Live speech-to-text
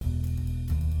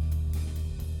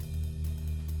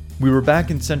We were back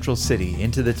in Central City,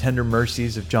 into the tender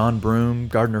mercies of John Broome,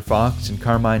 Gardner Fox, and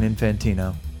Carmine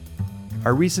Infantino.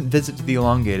 Our recent visit to the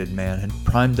Elongated Man had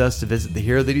primed us to visit the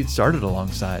hero that he'd started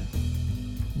alongside.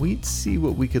 We'd see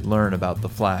what we could learn about the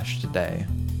Flash today.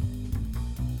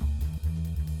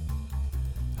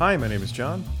 Hi, my name is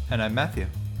John. And I'm Matthew.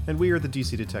 And we are the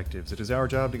DC Detectives. It is our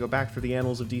job to go back through the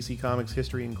annals of DC Comics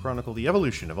history and chronicle the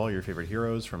evolution of all your favorite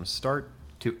heroes from start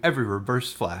to every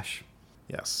reverse Flash.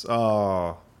 Yes.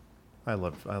 Oh, I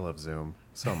love Zoom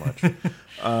so much.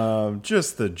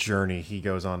 Just the journey he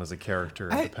goes on as a character,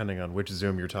 depending on which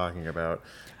Zoom you're talking about.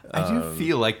 I do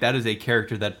feel like that is a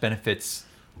character that benefits,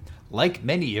 like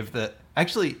many of the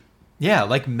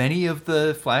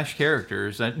Flash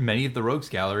characters and many of the Rogues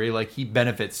Gallery. Like, he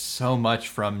benefits so much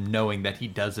from knowing that he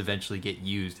does eventually get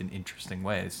used in interesting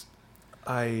ways.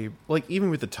 Even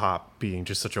with the top being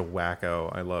just such a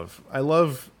wacko, I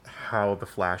love how the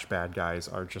Flash bad guys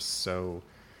are just so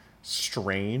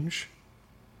strange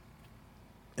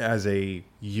as a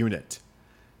unit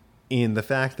in the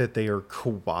fact that they are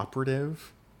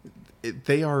cooperative.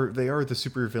 They are the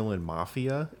supervillain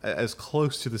mafia, as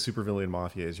close to the supervillain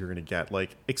mafia as you're going to get,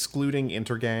 like excluding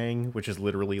Intergang, which is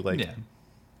literally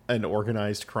an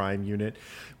organized crime unit,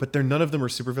 but none of them are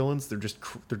supervillains.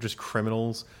 They're just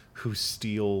criminals who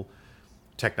steal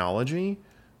technology.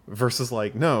 Versus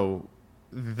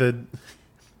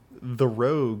the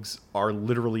Rogues are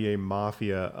literally a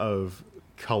mafia of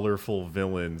colorful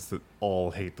villains that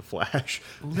all hate the Flash.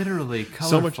 Literally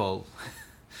colorful.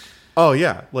 Oh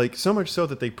yeah, so much so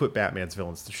that they put Batman's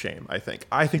villains to shame. I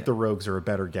think the Rogues are a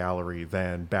better gallery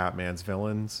than Batman's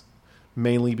villains,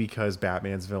 mainly because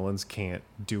Batman's villains can't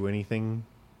do anything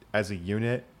as a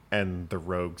unit, and the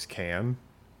Rogues can.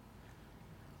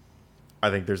 I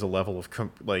think there's a level of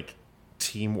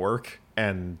teamwork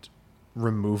and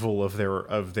removal of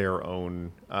their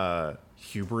own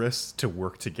hubris to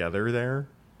work together there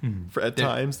at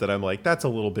times that I'm like, that's a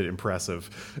little bit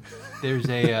impressive. There's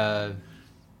a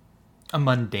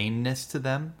mundaneness to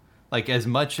them, like, as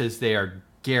much as they are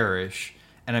garish.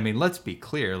 And I mean, let's be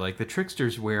clear, like, the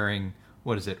Trickster's wearing,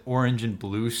 what is it, orange and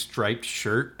blue striped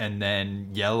shirt and then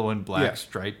yellow and black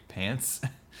striped pants.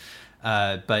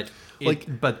 But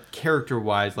character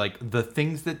wise, like, the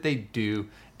things that they do,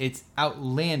 it's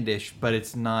outlandish, but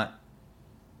it's not,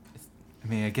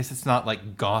 I guess it's not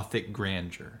like gothic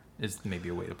grandeur is maybe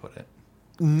a way to put it.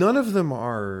 None of them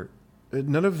are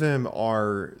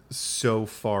so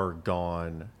far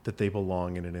gone that they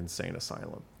belong in an insane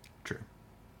asylum. True.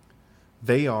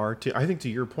 They are, I think to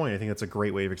your point, I think that's a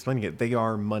great way of explaining it. They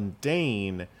are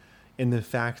mundane in the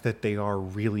fact that they are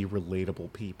really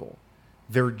relatable people.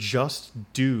 They're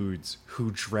just dudes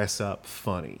who dress up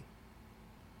funny.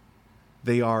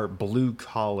 They are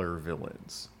blue-collar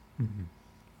villains. Mm-hmm.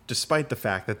 Despite the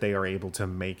fact that they are able to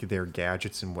make their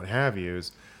gadgets and what have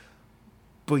yous.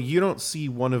 But you don't see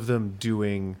one of them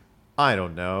doing, I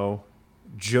don't know,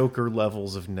 Joker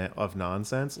levels of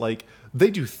nonsense. Like,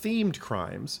 they do themed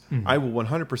crimes. Mm-hmm. I will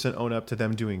 100% own up to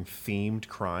them doing themed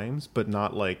crimes, but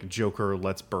not like Joker,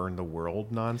 let's burn the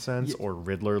world nonsense, or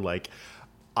Riddler, like,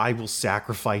 I will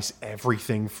sacrifice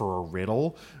everything for a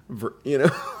riddle.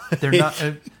 They're not...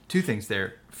 two things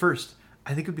there. First,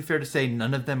 I think it would be fair to say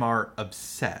none of them are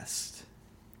obsessed.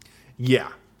 Yeah.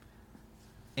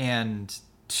 And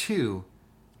two...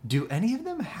 do any of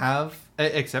them have,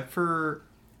 except for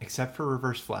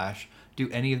Reverse Flash, do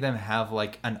any of them have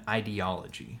like an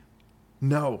ideology?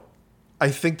 No. I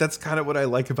think that's kind of what I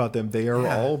like about them. They are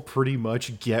all pretty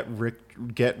much get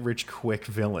rich quick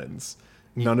villains.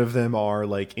 None of them are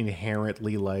like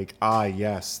inherently like,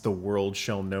 yes, the world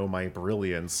shall know my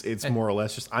brilliance. It's more or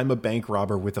less just, I'm a bank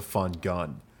robber with a fun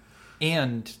gun.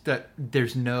 And that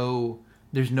there's no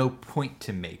point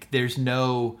to make. There's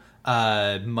no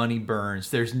money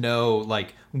burns. There's no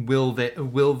like, will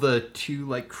the two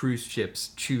like cruise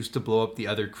ships choose to blow up the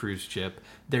other cruise ship?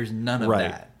 There's none of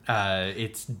that.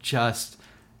 It's just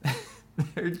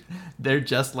they're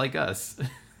just like us.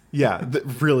 Yeah,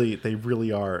 they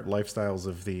really are lifestyles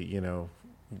of the,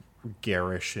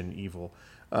 garish and evil.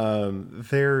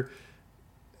 They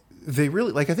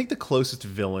really, like, I think the closest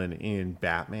villain in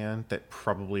Batman that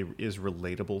probably is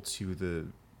relatable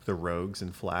to the Rogues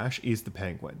and Flash is the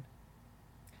Penguin.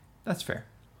 That's fair.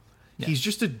 Yeah. He's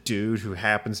just a dude who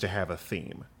happens to have a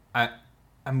theme.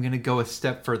 I'm going to go a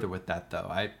step further with that,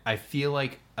 though. I feel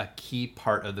like a key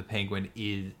part of the Penguin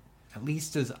is, at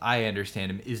least as I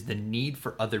understand him, is the need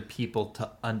for other people to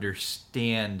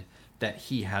understand that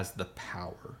he has the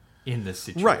power in this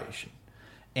situation.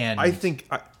 Right. And I think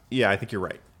you're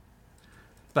right.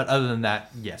 But other than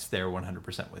that, yes, they're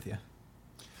 100% with you.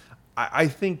 I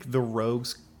think the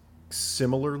Rogues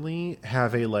similarly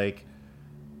have a like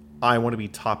I want to be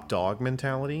top dog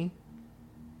mentality.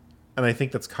 And I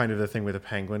think that's kind of the thing with the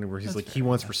Penguin, where he's that's like he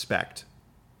wants respect.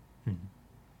 Mm-hmm.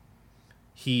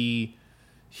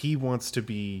 He wants to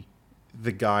be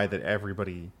the guy that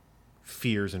everybody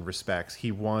fears and respects.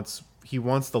 He wants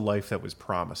the life that was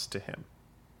promised to him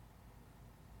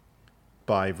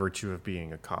by virtue of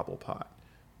being a Cobblepot,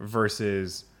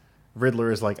 versus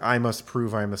Riddler is like, I must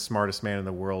prove I'm the smartest man in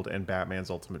the world and Batman's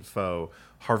ultimate foe.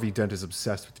 Harvey Dent is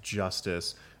obsessed with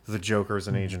justice. The Joker is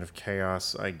an agent of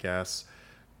chaos, I guess.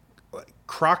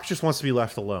 Croc just wants to be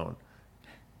left alone.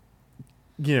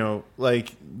 You know,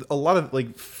 like a lot of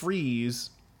like Freeze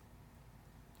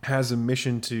has a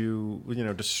mission to, you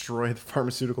know, destroy the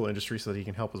pharmaceutical industry so that he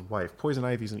can help his wife. Poison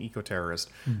Ivy's an eco-terrorist.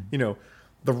 You know,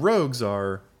 the Rogues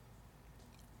are,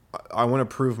 I want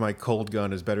to prove my cold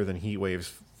gun is better than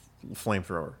Heatwave's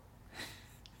flamethrower.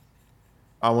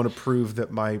 I want to prove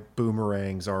that my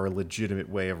boomerangs are a legitimate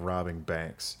way of robbing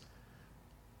banks.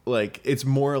 Like, it's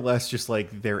more or less just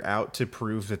like they're out to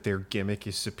prove that their gimmick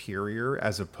is superior,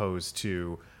 as opposed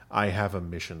to I have a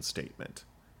mission statement.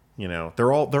 You know,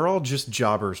 they're all just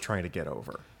jobbers trying to get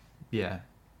over. Yeah.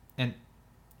 And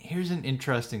here's an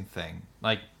interesting thing.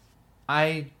 Like,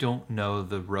 I don't know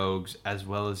the Rogues as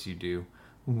well as you do.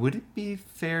 Would it be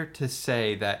fair to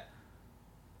say that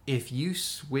if you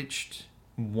switched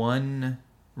one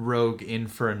rogue in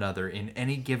for another in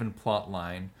any given plot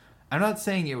line, I'm not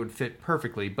saying it would fit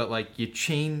perfectly, but like you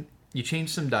change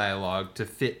some dialogue to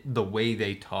fit the way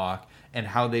they talk and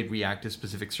how they'd react to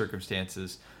specific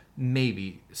circumstances,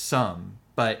 maybe some,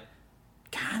 but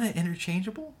kind of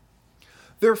interchangeable?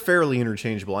 They're fairly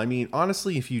interchangeable. I mean,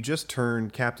 honestly, if you just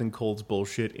turn Captain Cold's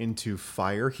bullshit into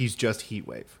fire, he's just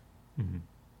Heatwave. Mm-hmm.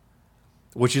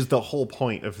 Which is the whole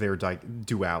point of their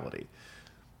duality.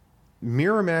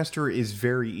 Mirror Master is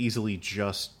very easily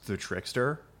just the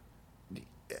trickster.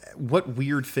 What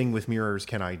weird thing with mirrors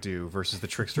can I do? Versus the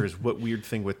trickster is what weird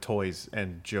thing with toys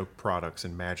and joke products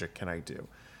and magic can I do?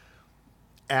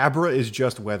 Abra is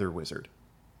just Weather Wizard.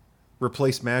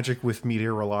 Replace magic with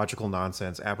meteorological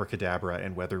nonsense. Abracadabra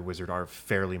and Weather Wizard are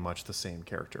fairly much the same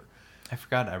character. I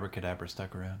forgot Abracadabra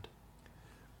stuck around.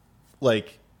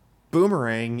 Like,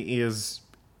 Boomerang is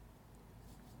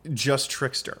just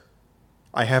trickster.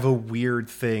 I have a weird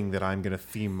thing that I'm going to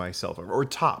theme myself over. Or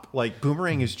Top. Like,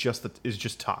 Boomerang is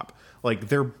just Top. Like,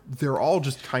 they're all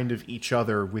just kind of each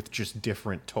other with just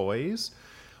different toys,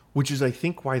 which is, I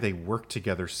think, why they work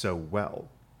together so well.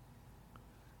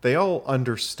 They all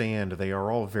understand they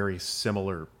are all very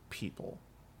similar people.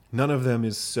 None of them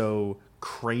is so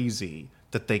crazy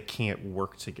that they can't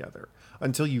work together.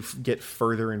 Until you get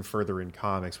further and further in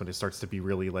comics, when it starts to be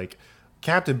really like,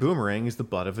 Captain Boomerang is the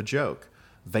butt of a joke.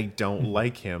 They don't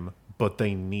like him, but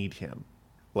they need him.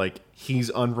 Like,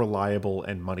 he's unreliable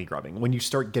and money grubbing. When you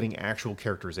start getting actual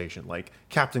characterization, like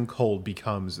Captain Cold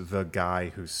becomes the guy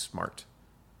who's smart.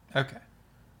 Okay.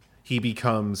 He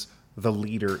becomes the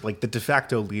leader, like the de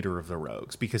facto leader of the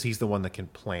Rogues, because he's the one that can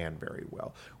plan very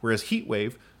well. Whereas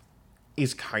Heatwave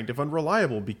is kind of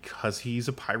unreliable because he's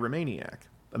a pyromaniac,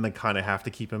 and they kind of have to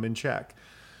keep him in check.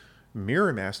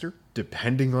 Mirror Master,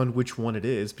 depending on which one it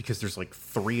is, because there's like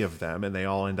 3 of them and they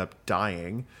all end up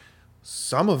dying,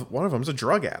 one of them's a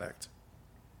drug addict.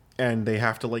 And they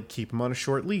have to like keep him on a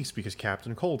short leash because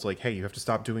Captain Cold's like, hey, you have to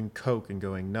stop doing coke and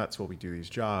going nuts while we do these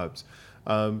jobs.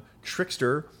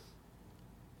 Trickster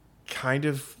kind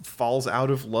of falls out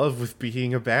of love with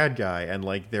being a bad guy, and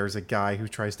like there's a guy who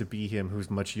tries to be him who's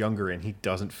much younger and he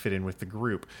doesn't fit in with the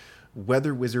group.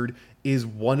 Weather Wizard is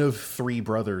one of 3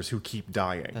 brothers who keep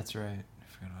dying. That's right.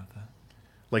 I forgot about that.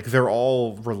 Like, they're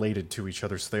all related to each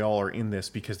other, so they all are in this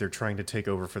because they're trying to take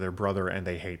over for their brother, and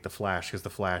they hate the Flash because the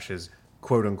Flash is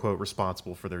quote-unquote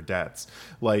responsible for their deaths.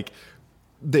 Like,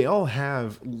 they all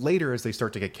have, later as they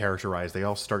start to get characterized, they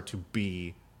all start to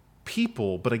be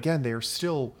people, but again, they're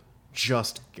still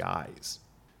just guys.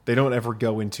 They don't ever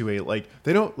go into a, like,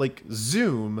 they don't, like,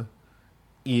 Zoom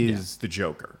is the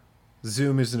Joker.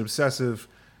 Zoom is an obsessive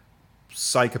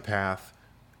psychopath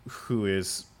who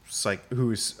is a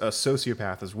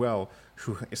sociopath as well,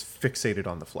 who is fixated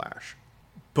on the Flash.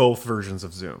 Both versions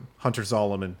of Zoom, Hunter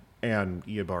Zolomon and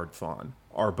Eobard Thawne,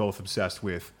 are both obsessed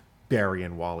with Barry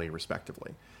and Wally,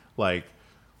 respectively. Like,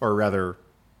 or rather,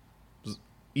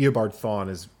 Eobard Thawne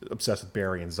is obsessed with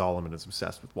Barry and Zolomon is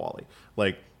obsessed with Wally.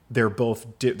 Like, they're both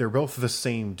the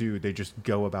same dude. They just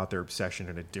go about their obsession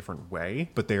in a different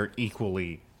way, but they're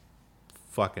equally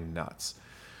fucking nuts.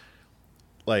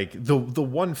 Like, the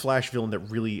one Flash villain that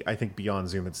really, I think, beyond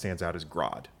Zoom that stands out is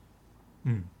Grodd.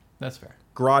 That's fair.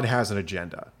 Grodd has an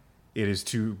agenda. It is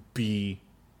to be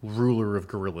ruler of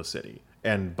Gorilla City.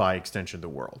 and by extension the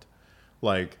world.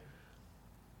 Like,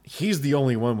 he's the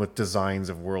only one with designs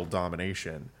of world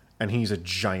domination, and he's a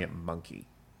giant monkey.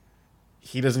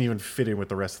 He doesn't even fit in with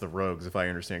the rest of the rogues, if I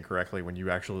understand correctly, when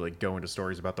you actually like go into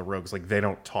stories about the rogues. Like, they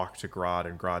don't talk to Grodd,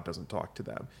 and Grodd doesn't talk to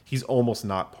them. He's almost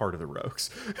not part of the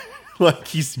rogues. Like,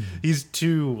 he's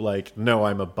too, like, no,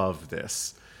 I'm above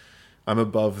this. I'm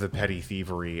above the petty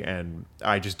thievery, and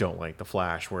I just don't like the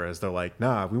Flash. Whereas they're like,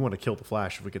 nah, we want to kill the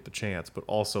Flash if we get the chance, but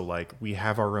also, like, we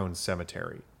have our own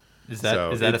cemetery. Is that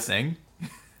a thing?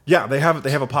 Yeah, they have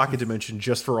a pocket dimension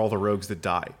just for all the rogues that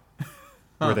die,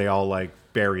 where they all like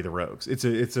bury the rogues. It's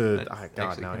a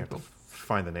God, now I have to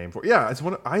find the name for it. Yeah, it's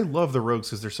one. I love the rogues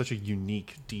because they're such a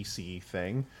unique DC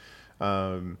thing.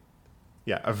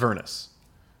 Avernus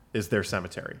is their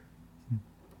cemetery,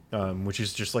 which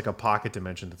is just like a pocket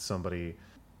dimension that somebody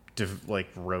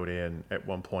wrote in at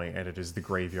one point, and it is the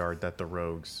graveyard that the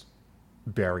rogues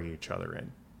bury each other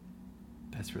in.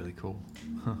 That's really cool.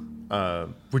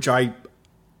 Which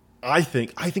I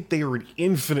think they are an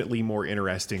infinitely more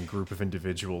interesting group of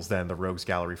individuals than the Rogues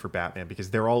Gallery for Batman,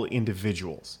 because they're all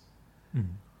individuals.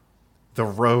 Mm-hmm. The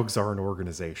Rogues are an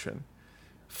organization.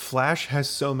 Flash has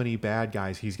so many bad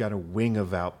guys, he's got a wing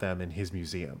about them in his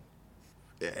museum.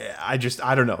 I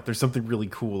don't know. There's something really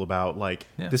cool about, like,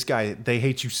 this guy, they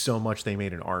hate you so much they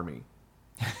made an army.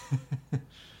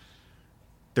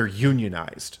 They're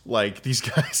unionized. Like, these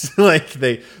guys, like,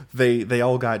 they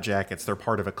all got jackets. They're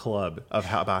part of a club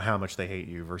about how much they hate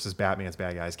you, versus Batman's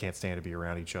bad guys can't stand to be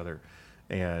around each other.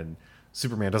 And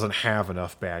Superman doesn't have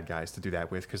enough bad guys to do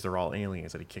that with because they're all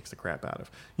aliens that he kicks the crap out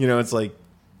of. You know, it's like,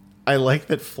 I like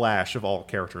that Flash, of all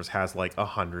characters, has like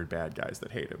 100 bad guys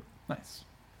that hate him. Nice.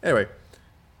 Anyway,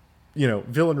 you know,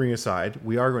 villainry aside,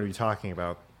 we are going to be talking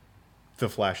about the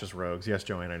Flash's rogues. Yes,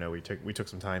 Joanne, I know we took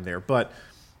some time there, but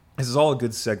this is all a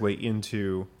good segue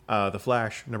into The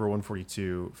Flash, number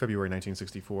 142, February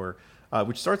 1964,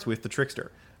 which starts with the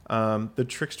Trickster. The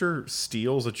Trickster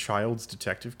steals a child's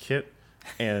detective kit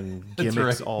and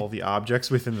gimmicks all the objects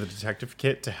within the detective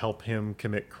kit to help him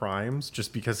commit crimes,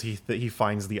 just because he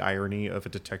finds the irony of a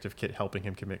detective kit helping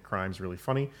him commit crimes really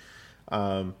funny.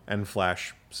 And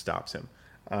Flash stops him.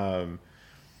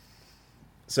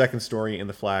 Second story in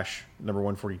The Flash, number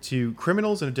 142.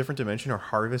 Criminals in a different dimension are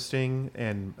harvesting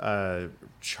and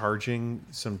charging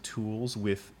some tools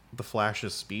with the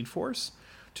Flash's Speed Force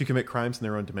to commit crimes in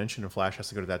their own dimension, and Flash has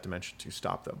to go to that dimension to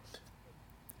stop them.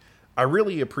 I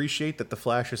really appreciate that the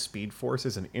Flash's Speed Force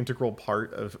is an integral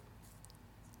part of...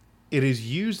 It is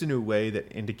used in a way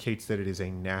that indicates that it is a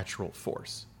natural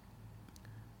force.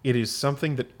 It is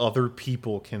something that other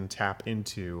people can tap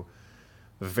into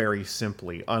very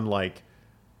simply, unlike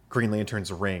Green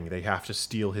Lantern's ring. They have to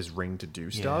steal his ring to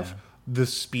do stuff. Yeah. The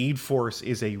Speed Force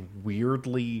is a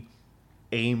weirdly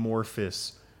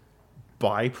amorphous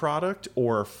byproduct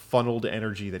or funneled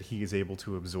energy that he is able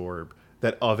to absorb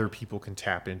that other people can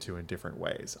tap into in different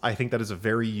ways. I think that is a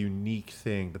very unique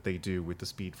thing that they do with the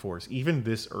Speed Force, even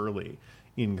this early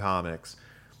in comics,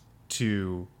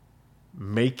 to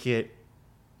make it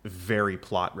very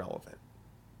plot relevant.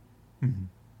 Mm-hmm.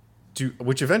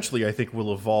 Which eventually I think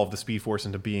will evolve the Speed Force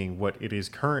into being what it is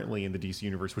currently in the DC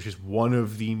Universe, which is one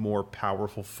of the more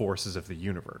powerful forces of the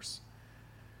universe.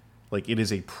 Like, it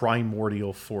is a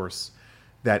primordial force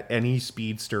that any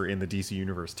speedster in the DC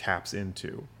Universe taps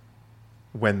into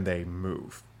when they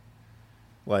move.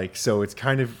 Like, so it's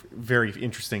kind of very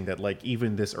interesting that, like,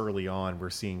 even this early on, we're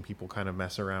seeing people kind of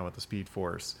mess around with the Speed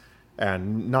Force.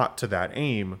 And not to that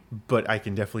aim, but I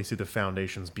can definitely see the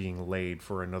foundations being laid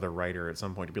for another writer at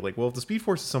some point to be like, well, if the Speed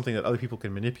Force is something that other people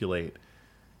can manipulate,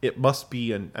 it must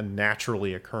be a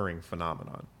naturally occurring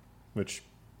phenomenon, which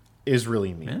is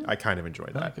really neat. Yeah. I kind of enjoy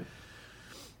that. Okay.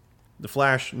 The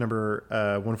Flash, number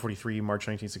 143, March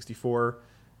 1964.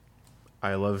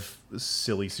 I love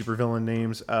silly supervillain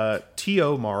names.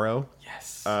 T.O. Morrow.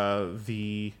 Yes.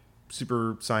 The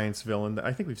super science villain that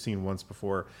I think we've seen once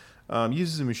before.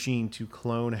 Uses a machine to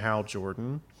clone Hal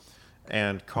Jordan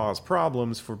and cause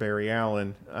problems for Barry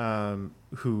Allen,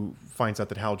 who finds out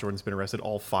that Hal Jordan's been arrested.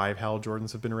 All 5 Hal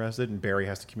Jordans have been arrested, and Barry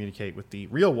has to communicate with the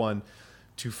real one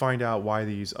to find out why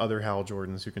these other Hal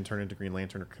Jordans who can turn into Green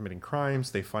Lantern are committing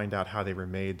crimes. They find out how they were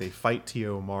made. They fight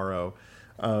T.O. Morrow.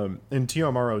 And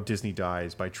T.O. Morrow, Disney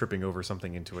dies by tripping over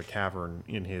something into a cavern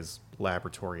in his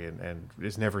laboratory and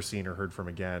is never seen or heard from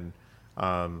again.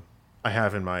 I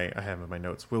have in my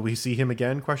notes. Will we see him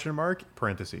again? Question mark.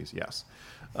 Parentheses. Yes.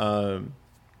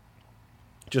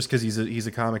 Just because he's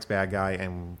a comics bad guy,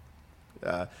 and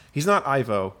he's not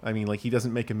Ivo. I mean, like, he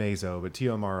doesn't make a Mazo, but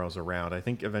T.O. Morrow's around. I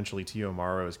think eventually T.O.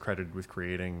 Morrow is credited with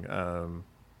creating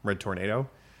Red Tornado.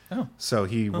 Oh. So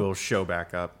he will show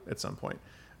back up at some point.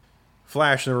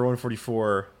 Flash number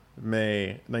 144, May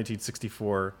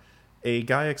 1964. A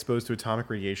guy exposed to atomic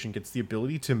radiation gets the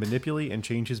ability to manipulate and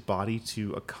change his body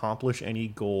to accomplish any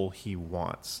goal he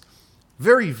wants.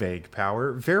 Very vague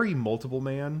power, very multiple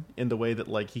man in the way that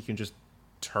like he can just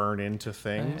turn into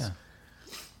things.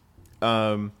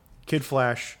 Kid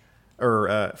Flash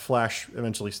Flash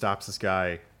eventually stops this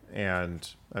guy, and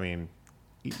I mean,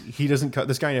 he doesn't.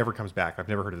 This guy never comes back. I've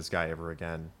never heard of this guy ever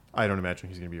again. I don't imagine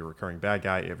he's going to be a recurring bad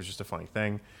guy. It was just a funny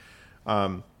thing.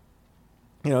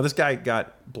 This guy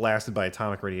got blasted by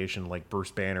atomic radiation like Bruce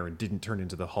Banner and didn't turn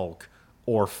into the Hulk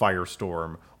or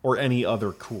Firestorm or any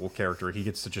other cool character. He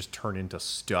gets to just turn into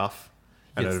stuff,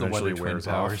 and it eventually wears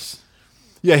off.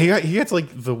 Yeah, he gets like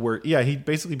the word. Yeah, he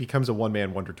basically becomes a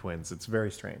one-man Wonder Twins. It's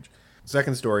very strange.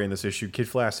 Second story in this issue, Kid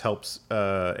Flash helps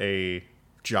a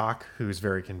jock who's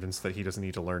very convinced that he doesn't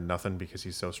need to learn nothing because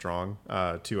he's so strong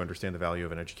to understand the value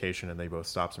of an education, and they both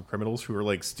stop some criminals who are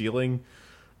like stealing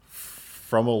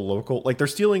from a local, like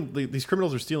these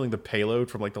criminals are stealing the payload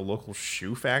from like the local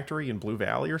shoe factory in Blue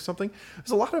Valley or something.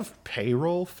 There's a lot of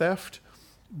payroll theft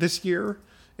this year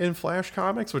in Flash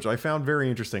comics, which I found very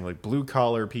interesting. Like blue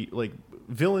collar, like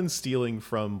villains stealing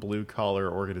from blue collar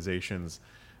organizations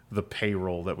the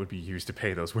payroll that would be used to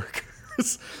pay those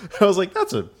workers. I was like,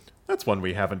 that's one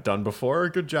we haven't done before.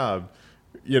 Good job,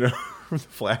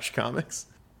 Flash comics.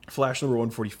 Flash number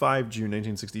 145, June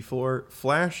 1964.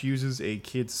 Flash uses a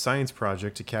kid's science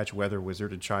project to catch Weather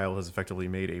Wizard. A child has effectively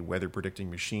made a weather predicting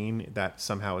machine that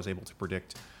somehow is able to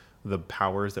predict the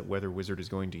powers that Weather Wizard is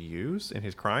going to use in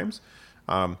his crimes.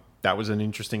 That was an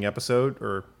interesting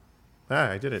episode,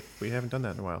 I did it. We haven't done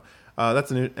that in a while.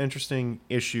 That's an interesting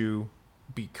issue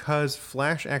because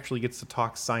Flash actually gets to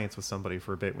talk science with somebody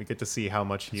for a bit. We get to see how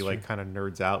much he kind of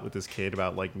nerds out with this kid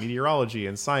about like meteorology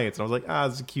and science. And I was like,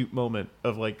 this is a cute moment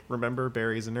of like, remember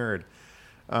Barry's a nerd.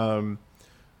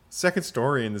 Second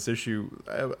story in this issue,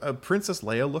 a Princess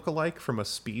Leia lookalike from a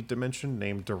speed dimension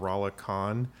named Darala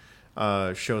Khan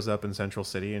shows up in Central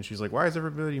City, and she's like, why is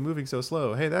everybody moving so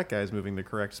slow? Hey, that guy's moving the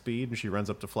correct speed. And she runs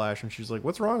up to Flash, and she's like,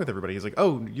 what's wrong with everybody? He's like,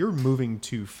 oh, you're moving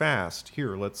too fast.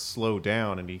 Here, let's slow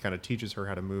down. And he kind of teaches her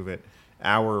how to move at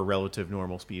our relative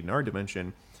normal speed in our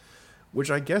dimension, which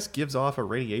I guess gives off a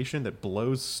radiation that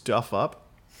blows stuff up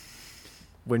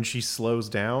when she slows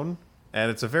down. And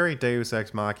it's a very Deus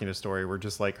Ex Machina story where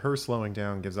just like her slowing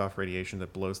down gives off radiation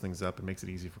that blows things up and makes it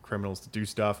easy for criminals to do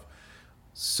stuff.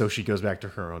 So she goes back to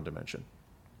her own dimension.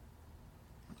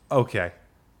 Okay.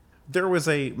 There was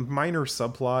a minor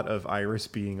subplot of Iris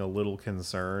being a little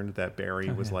concerned that Barry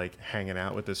was like hanging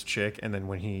out with this chick. And then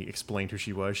when he explained who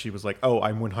she was like, oh,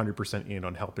 I'm 100% in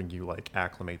on helping you like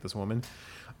acclimate this woman.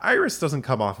 Iris doesn't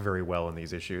come off very well in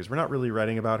these issues. We're not really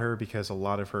writing about her because a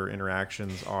lot of her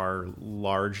interactions are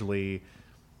largely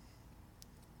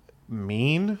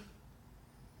mean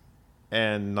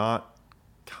and not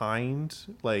kind.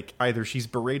 Like either she's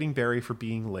berating Barry for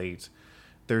being late.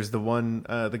 There's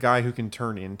the guy who can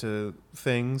turn into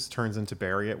things turns into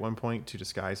Barry at one point to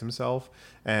disguise himself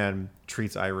and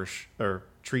treats Iris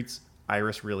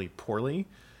really poorly,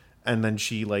 and then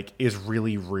she like is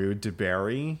really rude to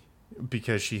Barry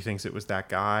because she thinks it was that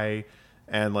guy,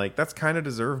 and like that's kind of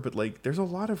deserved. But like there's a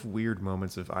lot of weird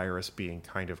moments of Iris being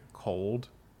kind of cold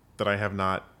that I have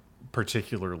not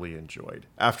particularly enjoyed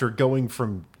after going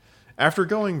from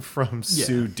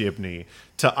Sue Dibney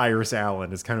to Iris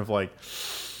Allen is kind of like,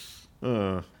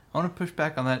 I want to push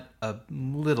back on that a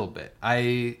little bit.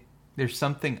 There's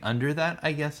something under that,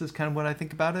 I guess, is kind of what I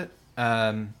think about it.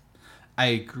 I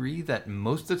agree that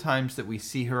most of the times that we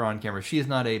see her on camera, she is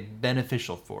not a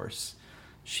beneficial force.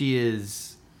 She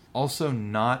is also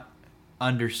not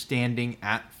understanding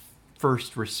at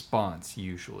first response,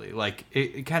 usually. Like,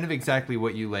 it kind of exactly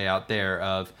what you lay out there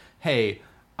of, hey,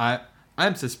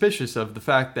 I'm suspicious of the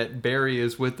fact that Barry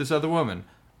is with this other woman.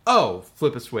 Oh,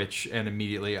 flip a switch and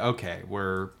immediately, okay,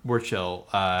 we're chill.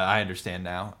 I understand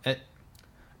now.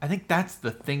 I think that's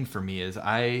the thing for me is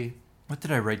what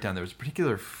did I write down? There was a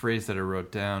particular phrase that I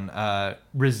wrote down.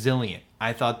 Resilient.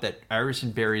 I thought that Iris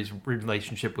and Barry's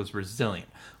relationship was resilient,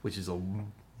 which is a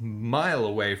mile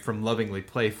away from lovingly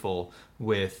playful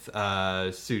with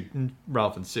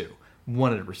Ralph and Sue.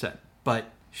 100%.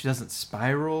 But she doesn't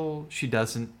spiral. She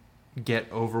doesn't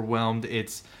get overwhelmed.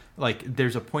 It's like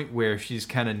there's a point where she's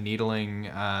kind of needling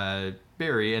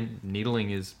Barry, and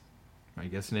needling is, I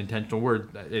guess, an intentional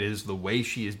word. It is the way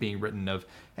she is being written of,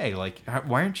 hey, like,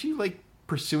 why aren't you like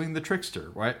pursuing the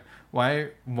trickster? Why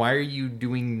are you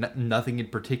doing nothing in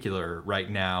particular right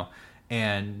now?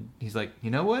 And he's like, you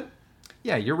know what?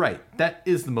 yeah, you're right. That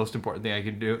is the most important thing I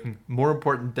can do. More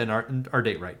important than our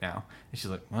date right now. And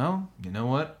she's like, well, you know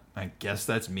what? I guess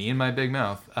that's me and my big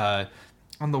mouth.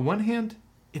 On the one hand,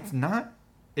 it's not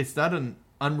an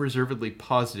unreservedly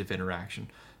positive interaction,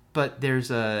 but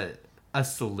there's a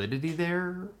solidity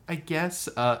there, I guess,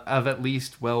 of at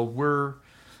least, well,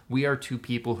 we are two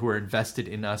people who are invested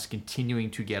in us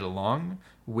continuing to get along,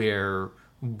 where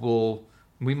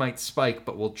we might spike,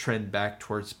 but we'll trend back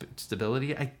towards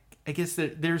stability. I guess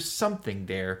there's something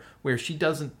there where she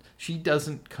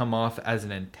doesn't come off as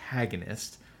an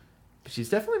antagonist, but she's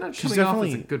definitely not coming off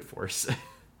as a good force.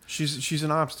 she's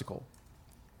an obstacle.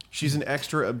 She's an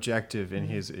extra objective in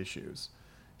his issues.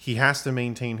 He has to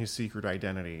maintain his secret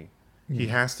identity. He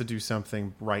has to do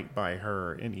something right by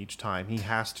her in each time. He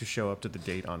has to show up to the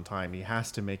date on time. He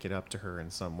has to make it up to her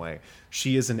in some way.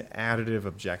 She is an additive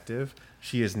objective.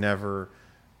 She's never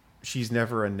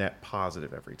a net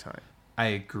positive every time. I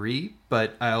agree,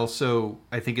 but I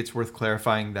think it's worth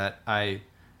clarifying that at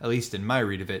least in my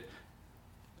read of it,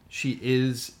 she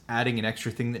is adding an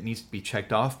extra thing that needs to be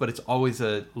checked off, but it's always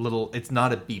it's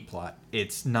not a B plot.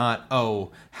 It's not,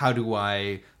 oh, how do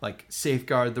I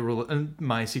safeguard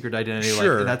my secret identity?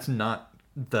 Sure. That's not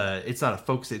it's not a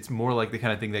focus. It's more like the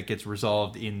kind of thing that gets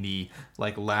resolved in the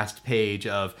last page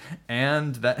of,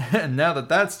 and now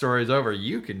that story is over,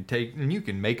 you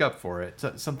can make up for it.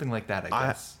 So, something like that, I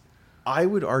guess. I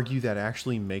would argue that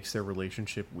actually makes their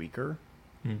relationship weaker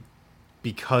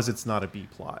because it's not a B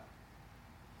plot.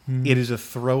 It is a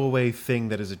throwaway thing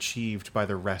that is achieved by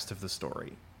the rest of the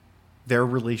story. Their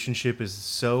relationship is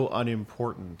so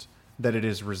unimportant that it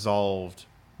is resolved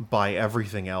by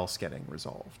everything else getting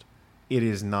resolved. It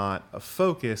is not a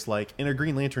focus like in a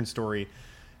Green Lantern story,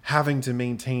 having to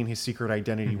maintain his secret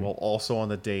identity while also on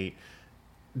the date.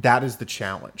 That is the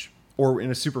challenge. Or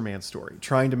in a Superman story,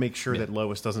 trying to make sure that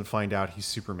Lois doesn't find out he's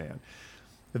Superman.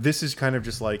 This is kind of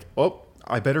just like, oh,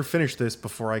 I better finish this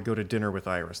before I go to dinner with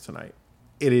Iris tonight.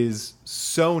 It is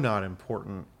so not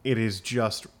important. It is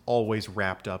just always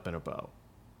wrapped up in a bow.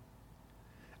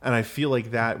 And I feel like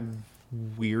that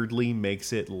weirdly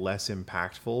makes it less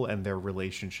impactful, and their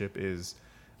relationship is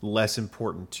less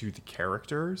important to the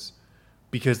characters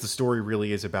because the story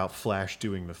really is about Flash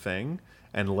doing the thing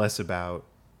and less about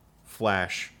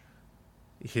Flash,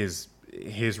 his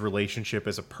relationship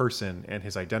as a person and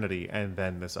his identity, and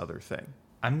then this other thing.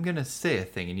 I'm going to say a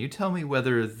thing, and you tell me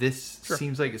whether this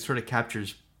seems like it sort of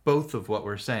captures both of what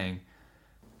we're saying.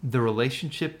 The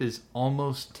relationship is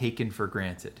almost taken for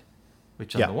granted,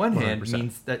 which on the one 100%. Hand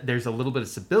means that there's a little bit of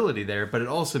stability there, but it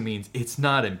also means it's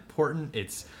not important.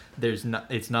 It's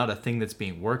not a thing that's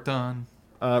being worked on.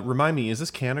 Remind me, is this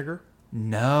Kanigher?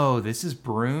 No, this is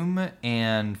Broom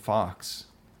and Fox.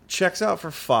 Checks out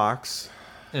for Fox.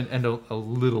 And a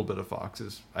little bit of Fox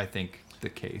is, I think, the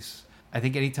case. I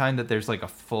think anytime that there's a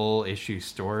full issue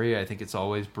story, I think it's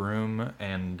always Broom,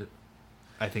 and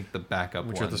I think the backup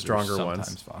which ones are the stronger sometimes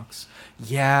ones. Fox.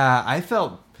 Yeah, I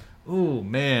felt, oh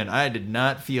man, I did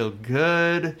not feel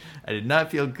good. I did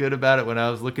not feel good about it when I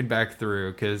was looking back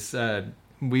through, because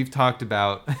we've talked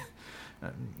about,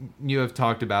 you have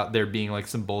talked about there being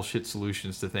some bullshit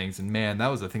solutions to things, and man, that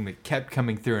was the thing that kept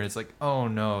coming through, and it's oh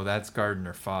no, that's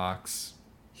Gardner Fox.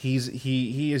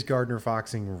 He is Gardner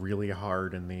Foxing really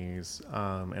hard in these,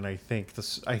 and I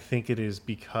think it is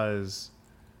because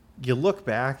you look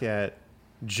back at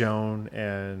Joan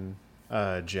and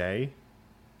Jay,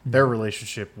 their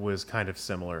relationship was kind of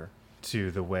similar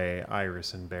to the way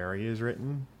Iris and Barry is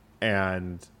written,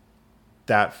 and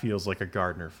that feels like a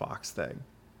Gardner Fox thing.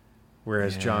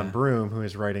 Whereas John Broome, who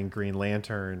is writing Green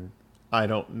Lantern, I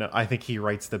don't know. I think he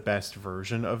writes the best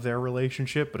version of their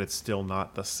relationship, but it's still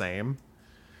not the same.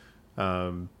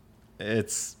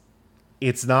 It's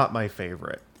not my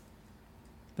favorite.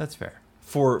 That's fair.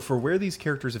 For where these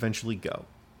characters eventually go.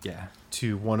 Yeah.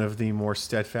 To one of the more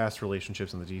steadfast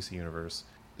relationships in the DC universe.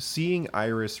 Seeing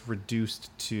Iris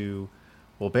reduced to,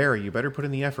 well, Barry, you better put in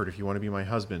the effort if you want to be my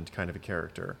husband kind of a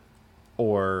character.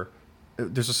 Or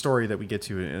there's a story that we get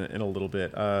to in a little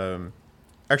bit.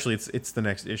 Actually, it's the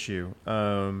next issue,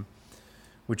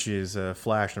 which is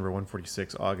Flash number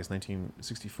 146, August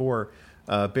 1964.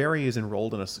 Barry is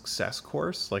enrolled in a success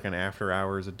course, like an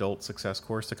after-hours adult success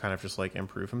course to kind of just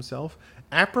improve himself.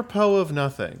 Apropos of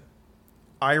nothing,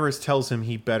 Iris tells him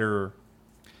he better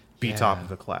be top of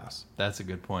the class. That's a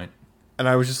good point. And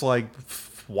I was just like,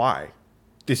 why?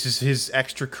 This is his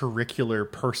extracurricular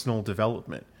personal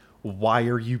development. Why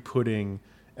are you putting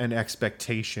an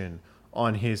expectation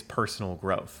on his personal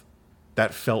growth?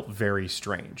 That felt very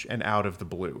strange and out of the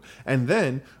blue. And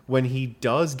then when he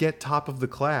does get top of the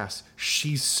class,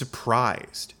 she's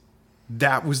surprised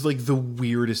that was like the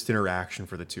weirdest interaction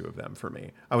for the two of them for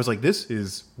me. I was like, this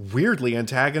is weirdly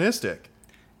antagonistic.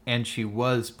 And she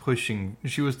was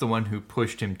the one who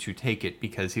pushed him to take it,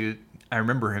 because I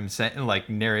remember him saying, like,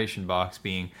 narration box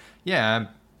being, yeah,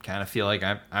 I kind of feel like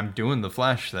I'm doing the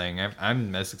Flash thing.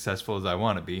 I'm as successful as I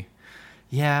want to be.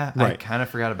 Yeah, right. I kind of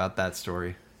forgot about that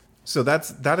story. So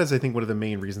that is, I think, one of the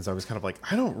main reasons I was kind of like,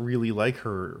 I don't really like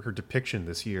her depiction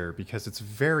this year, because it's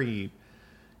very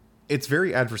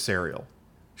adversarial.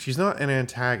 She's not an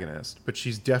antagonist, but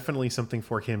she's definitely something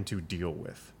for him to deal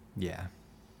with. Yeah.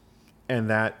 And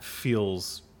that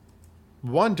feels,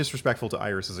 one, disrespectful to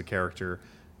Iris as a character,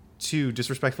 two,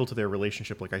 disrespectful to their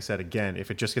relationship. Like I said, again,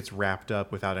 if it just gets wrapped up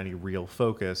without any real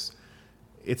focus,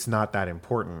 it's not that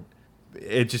important.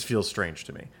 It just feels strange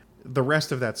to me. The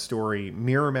rest of that story,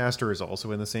 Mirror Master is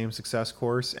also in the same success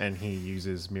course, and he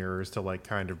uses mirrors to, like,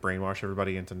 kind of brainwash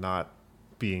everybody into not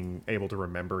being able to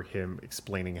remember him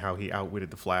explaining how he outwitted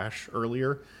the Flash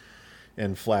earlier.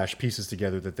 And Flash pieces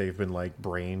together that they've been, like,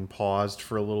 brain paused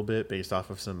for a little bit based off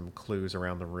of some clues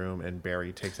around the room, and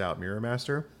Barry takes out Mirror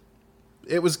Master.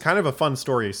 It was kind of a fun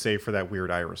story, save for that weird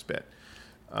Iris bit.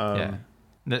 Yeah.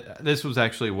 This was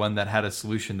actually one that had a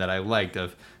solution that I liked,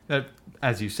 of that,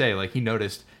 as you say, like, he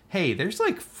noticed, hey, there's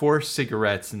like 4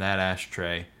 cigarettes in that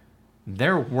ashtray.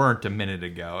 There weren't a minute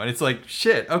ago. And it's like,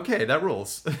 shit, okay, that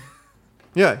rules.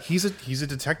 Yeah, he's a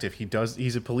detective.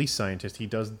 He's a police scientist. He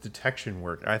does detection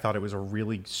work. I thought it was a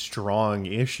really strong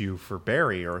issue for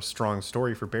Barry, or a strong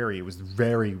story for Barry. It was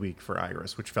very weak for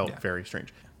Iris, which felt very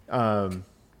strange.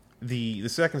 The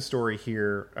second story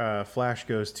here, Flash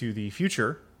goes to the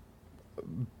future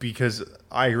because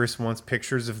Iris wants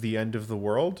pictures of the end of the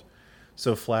world.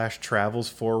 So Flash travels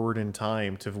forward in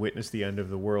time to witness the end of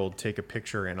the world, take a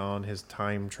picture, and on his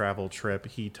time travel trip,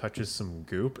 he touches some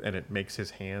goop, and it makes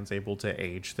his hands able to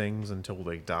age things until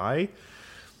they die.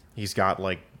 He's got,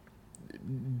 like,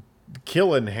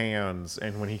 killing hands,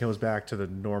 and when he goes back to the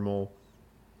normal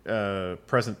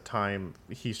present time,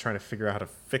 he's trying to figure out how to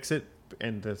fix it,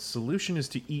 and the solution is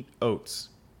to eat oats.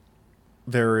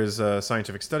 There is a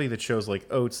scientific study that shows,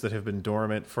 like, oats that have been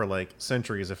dormant for, like,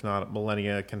 centuries, if not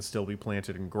millennia, can still be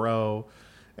planted and grow.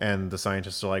 And the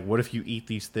scientists are like, what if you eat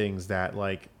these things that,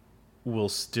 like, will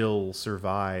still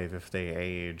survive if they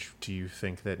age? Do you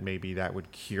think that maybe that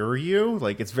would cure you?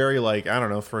 Like, it's very, like, I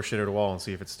don't know, throw shit at a wall and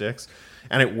see if it sticks.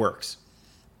 And it works.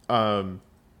 Hooray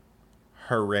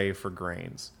for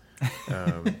grains.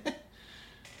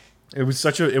 It was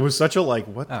such a like,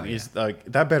 what is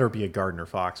that better be a Gardner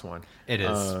Fox one. It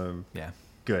is. Yeah.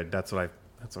 Good. That's what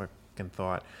I fucking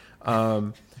thought.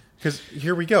 Because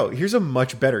here we go. Here's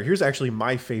actually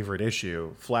my favorite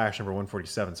issue, Flash number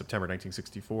 147, September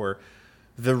 1964.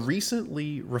 The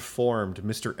recently reformed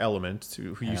Mr. Element,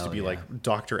 who used to be like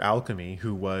Dr. Alchemy,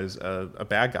 who was a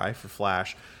bad guy for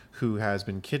Flash, who has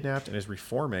been kidnapped and is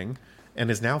reforming, and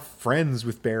is now friends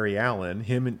with Barry Allen.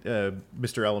 Him and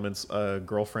Mr. Element's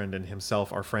girlfriend and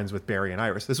himself are friends with Barry and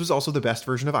Iris. This was also the best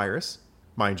version of Iris,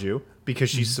 mind you, because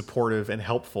she's supportive and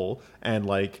helpful, and,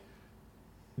 like,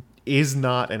 is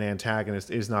not an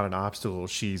antagonist, is not an obstacle.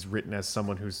 She's written as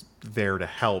someone who's there to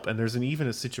help. And there's even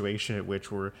a situation at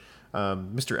which where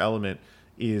Mr. Element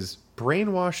is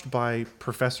brainwashed by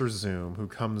Professor Zoom,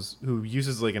 who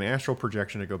uses, like, an astral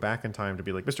projection to go back in time to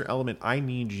be like, Mr. Element, I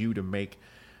need you to make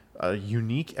a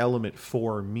unique element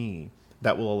for me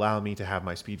that will allow me to have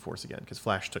my Speed Force again, because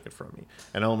Flash took it from me.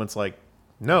 And Element's like,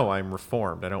 no, I'm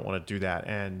reformed. I don't want to do that.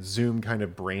 And Zoom kind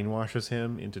of brainwashes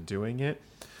him into doing it.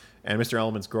 And Mr.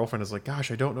 Element's girlfriend is like,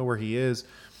 gosh, I don't know where he is.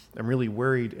 I'm really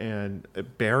worried. And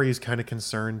Barry's kind of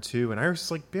concerned too. And Iris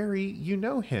is like, Barry, you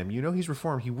know him. You know he's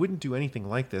reformed. He wouldn't do anything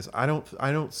like this. I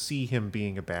don't see him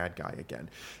being a bad guy again.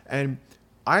 And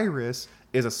Iris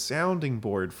is a sounding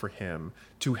board for him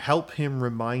to help him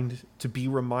be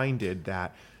reminded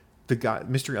that the guy,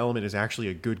 Mr. Element, is actually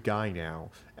a good guy now.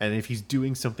 And if he's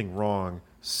doing something wrong,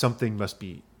 something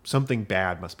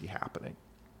bad must be happening.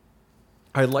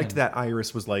 I liked that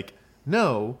Iris was like,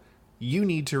 no, you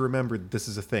need to remember that this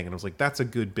is a thing. And I was like, that's a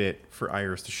good bit for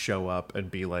Iris to show up and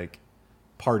be, like,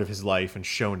 part of his life and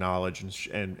show knowledge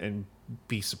and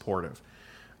be supportive.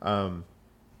 And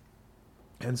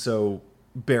so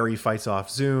Barry fights off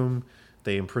Zoom.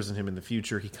 They imprison him in the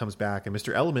future. He comes back, and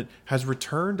Mr. Element has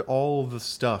returned all the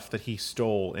stuff that he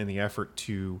stole in the effort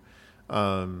to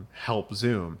help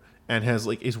Zoom, and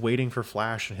is waiting for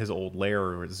Flash in his old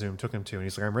lair where Zoom took him to. And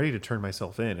he's like, I'm ready to turn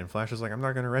myself in. And Flash is like, I'm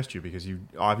not going to arrest you because you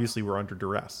obviously were under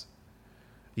duress.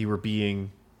 You were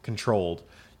being controlled.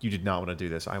 You did not want to do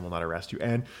this. I will not arrest you.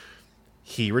 And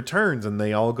he returns, and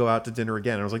they all go out to dinner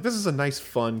again. And I was like, this is a nice,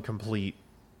 fun, complete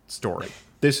story.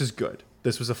 This is good.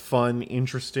 This was a fun,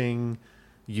 interesting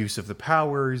use of the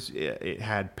powers. It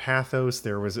had pathos.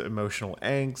 There was emotional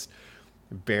angst.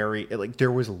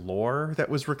 There was lore that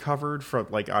was recovered from,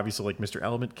 like, obviously, like, Mr.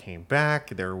 Element came back.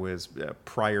 There was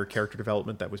prior character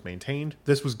development that was maintained.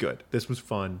 This was good. This was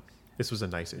fun. This was a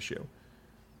nice issue.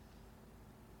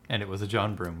 And it was a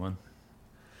John Broome one.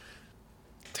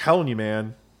 Telling you,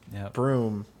 man. Yep.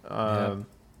 Broome. Yep.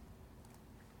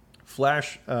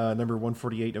 Flash, number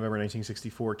 148, November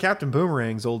 1964. Captain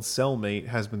Boomerang's old cellmate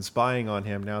has been spying on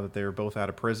him now that they're both out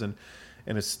of prison,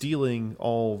 and is stealing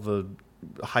all the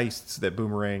heists that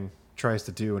Boomerang tries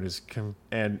to do, and is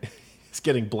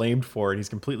getting blamed for it. He's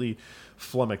completely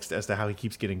flummoxed as to how he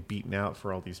keeps getting beaten out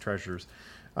for all these treasures.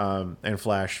 And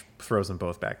Flash throws them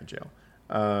both back in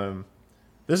jail.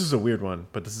 This is a weird one,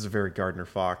 but this is a very Gardner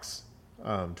Fox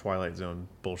Twilight Zone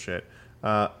bullshit.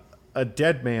 A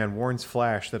dead man warns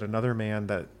Flash that another man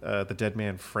that the dead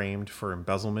man framed for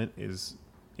embezzlement is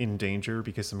in danger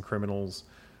because some criminals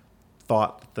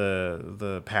thought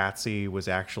the patsy was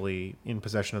actually in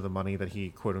possession of the money that he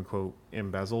quote unquote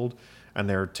embezzled, and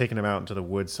they're taking him out into the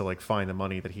woods to, like, find the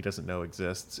money that he doesn't know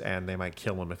exists, and they might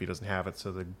kill him if he doesn't have it.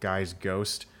 So the guy's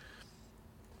ghost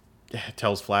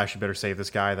tells Flash, you better save this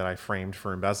guy that I framed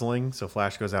for embezzling. So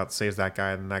Flash goes out, saves that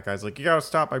guy, and that guy's like, you gotta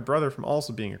stop my brother from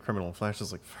also being a criminal. And Flash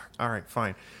is like, all right,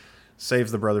 fine.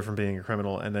 Saves the brother from being a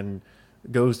criminal, and then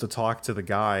goes to talk to the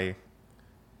guy,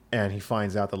 and he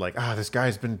finds out that, like, this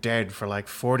guy's been dead for like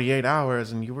 48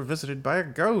 hours, and you were visited by a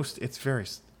ghost. It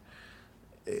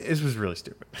was really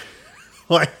stupid.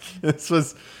 Like, this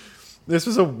was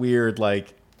a weird,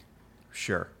 like,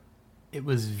 sure. It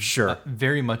was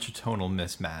very much a tonal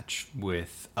mismatch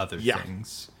with other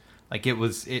things. Like, it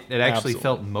actually Absolutely.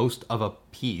 felt most of a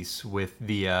piece with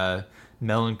the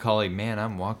melancholy, man,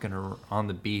 I'm walking on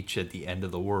the beach at the end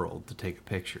of the world to take a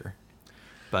picture.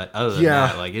 But other than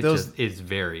that, like, it's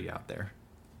very out there.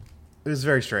 It was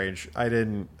very strange. I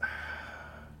don't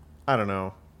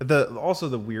know. Also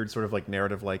the weird sort of, like,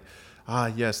 narrative, like,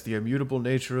 yes, the immutable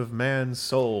nature of man's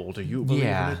soul. Do you believe in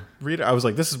it, reader? I was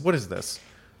like, what is this?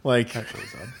 Like,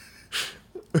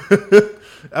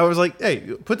 I was like, hey,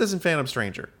 put this in Phantom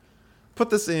Stranger. Put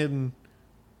this in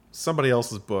somebody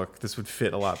else's book. This would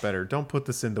fit a lot better. Don't put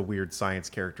this in the weird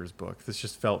science character's book. This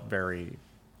just felt very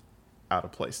out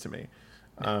of place to me.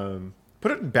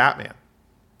 Put it in Batman.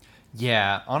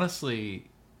 Yeah,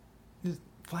 honestly,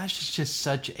 Flash is just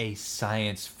such a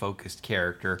science-focused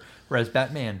character, whereas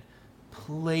Batman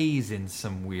plays in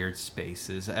some weird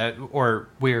spaces, or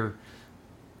where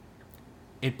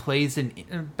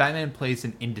Batman plays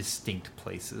in indistinct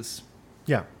places.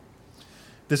 Yeah.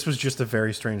 This was just a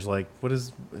very strange, like,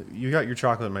 you got your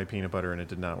chocolate and my peanut butter and it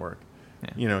did not work.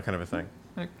 Yeah. Kind of a thing.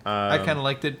 I kind of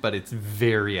liked it, but it's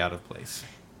very out of place.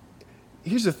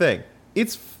 Here's the thing.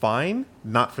 It's fine,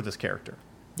 not for this character.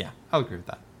 Yeah, I'll agree with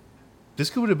that.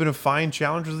 This could have been a fine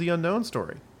Challengers of the Unknown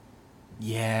story.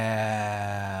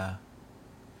 Yeah.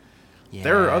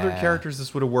 There are other characters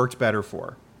this would have worked better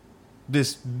for.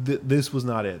 This was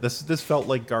not it. This felt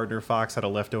like Gardner Fox had a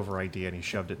leftover idea and he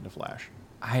shoved it into Flash.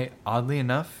 Oddly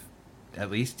enough,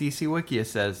 at least DC Wikia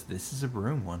says this is a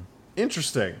Broome one.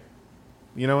 Interesting.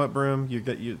 You know what, Broome?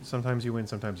 Sometimes you win,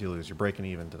 sometimes you lose. You're breaking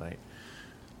even tonight.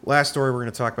 Last story we're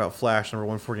going to talk about, Flash, number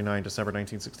 149, December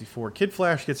 1964. Kid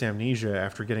Flash gets amnesia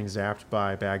after getting zapped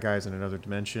by bad guys in another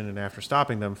dimension, and after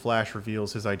stopping them, Flash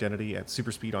reveals his identity at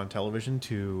super speed on television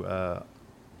to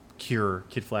cure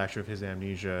Kid Flash of his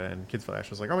amnesia. And Kid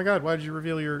Flash was like, oh my god, why did you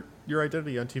reveal your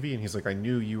identity on TV? And he's like, I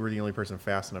knew you were the only person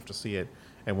fast enough to see it,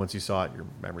 and once you saw it, your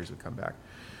memories would come back.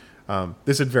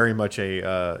 This had very much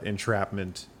a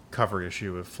entrapment cover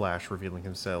issue of Flash revealing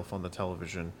himself on the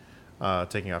television,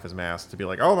 taking off his mask to be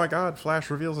like, oh my god, Flash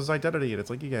reveals his identity. And it's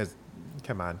like, you guys,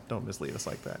 come on, don't mislead us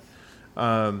like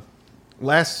that.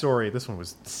 Last story, this one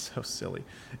was so silly.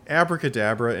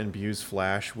 Abracadabra imbues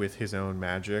Flash with his own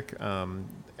magic,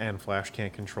 and Flash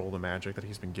can't control the magic that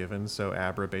he's been given, so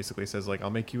Abra basically says, like, I'll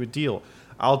make you a deal.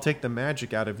 I'll take the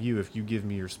magic out of you if you give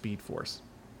me your Speed Force.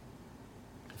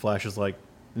 Flash is like,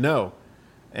 no,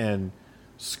 and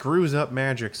screws up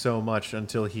magic so much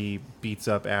until he beats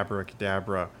up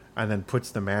Abracadabra and then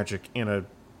puts the magic in a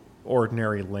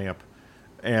ordinary lamp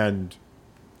and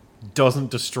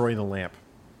doesn't destroy the lamp.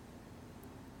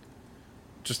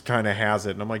 Just kind of has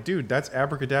it. And I'm like, dude, that's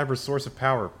Abracadabra's source of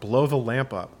power. Blow the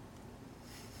lamp up.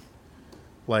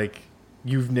 Like,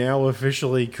 you've now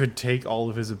officially could take all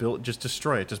of his ability. Just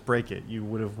destroy it. Just break it. You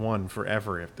would have won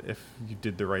forever if you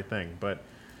did the right thing. But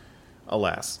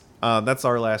alas. That's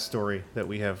our last story that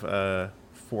we have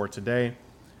for today.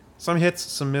 Some hits,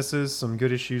 some misses, some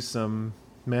good issues, some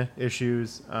meh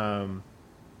issues.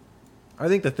 I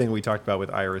think the thing we talked about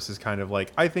with Iris is kind of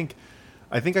like, I think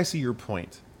I see your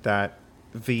point that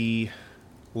the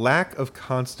lack of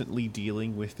constantly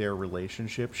dealing with their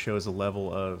relationship shows a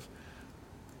level of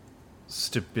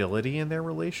stability in their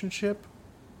relationship,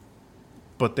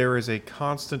 but there is a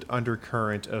constant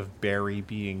undercurrent of Barry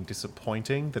being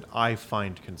disappointing that I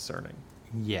find concerning.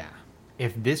 Yeah.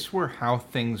 If this were how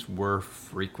things were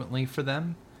frequently for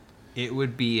them, it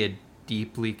would be a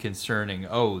deeply concerning,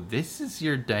 oh, this is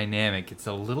your dynamic. It's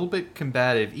a little bit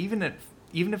combative, even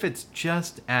if it's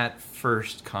just at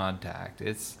first contact.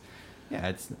 It's I agree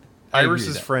with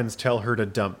Iris's that. friends tell her to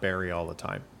dump Barry all the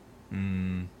time.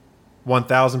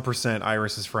 1000%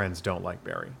 Iris's friends don't like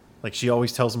Barry. Like, she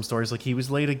always tells them stories like, he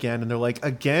was late again, and they're like,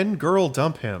 again? Girl,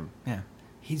 dump him. Yeah.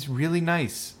 He's really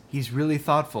nice. He's really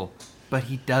thoughtful, but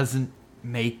he doesn't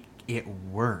make it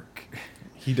work.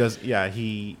 He does, yeah,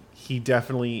 he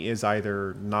definitely is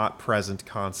either not present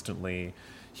constantly,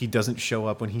 he doesn't show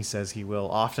up when he says he will,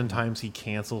 oftentimes he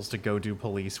cancels to go do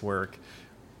police work.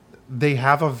 They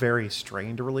have a very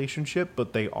strained relationship,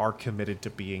 but they are committed to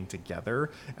being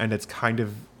together, and it's kind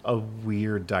of a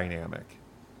weird dynamic.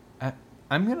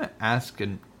 I'm going to ask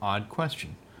an odd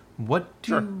question. What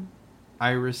do Sure.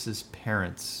 Iris's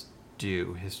parents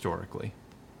do historically?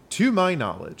 To my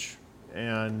knowledge,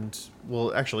 and,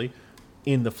 well, actually,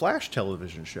 in the Flash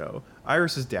television show,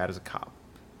 Iris's dad is a cop.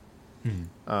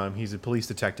 He's a police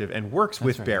detective and works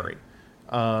with right, Barry.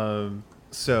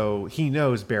 So he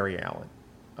knows Barry Allen.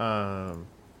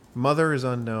 Mother is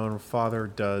unknown. Father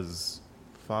does...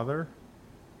 Father?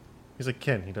 He's like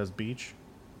Ken. He does Beach.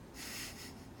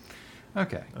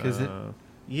 Okay, because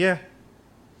Yeah.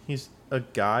 He's a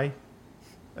guy.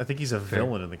 I think he's a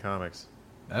villain in the comics.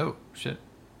 oh shit,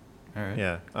 all right,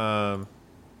 Yeah.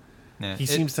 yeah, He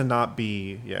seems to not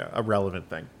be, a relevant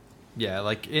thing. yeah,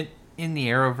 like in the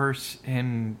Arrowverse,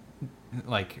 him,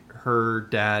 like her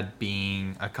dad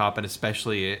being a cop and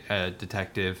especially a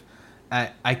detective,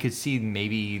 I could see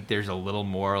maybe there's a little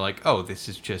more like, oh, this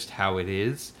is just how it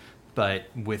is, but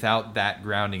without that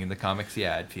grounding in the comics,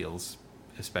 yeah, it feels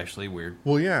especially weird.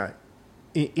 Well, yeah.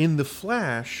 In the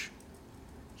Flash,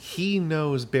 he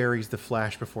knows Barry's the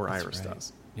Flash before Iris right.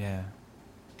 does. Yeah,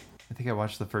 I think I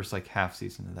watched the first like half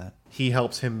season of that. He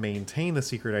helps him maintain the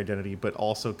secret identity, but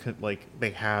also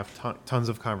they have tons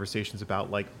of conversations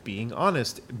about like being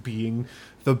honest, being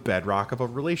the bedrock of a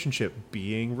relationship,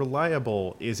 being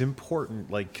reliable is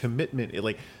important, like commitment.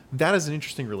 That is an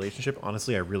interesting relationship.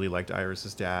 Honestly, I really liked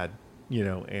Iris's dad,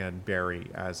 and Barry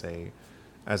as a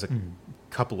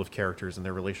couple of characters, and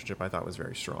their relationship I thought was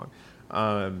very strong.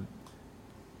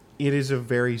 It is a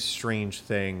very strange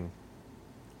thing,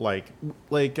 like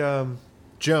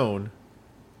Joan,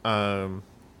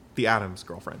 the Adams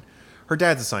girlfriend. Her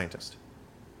dad's a scientist.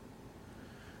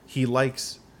 He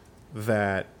likes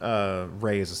that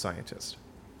Ray is a scientist.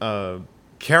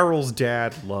 Carol's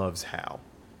dad loves Hal.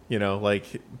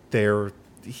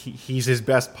 He's his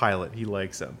best pilot. He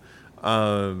likes him.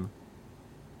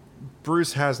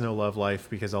 Bruce has no love life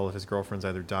because all of his girlfriends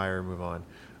either die or move on.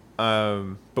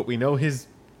 But we know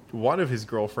one of his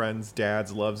girlfriends'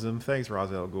 dads loves him. Thanks,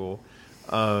 Ra's al Ghul.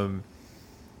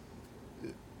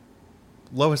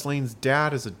 Lois Lane's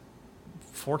dad is a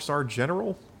 4-star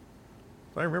general,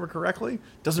 if I remember correctly.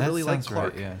 Doesn't really like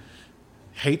Clark. Right, yeah.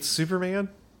 Hates Superman.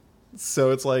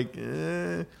 So it's like,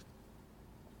 eh.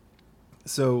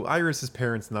 So Iris's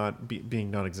parents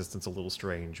being non-existent's a little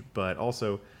strange, but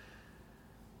also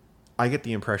I get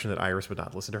the impression that Iris would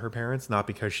not listen to her parents, not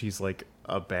because she's like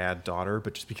a bad daughter,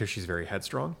 but just because she's very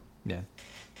headstrong. Yeah.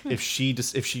 If she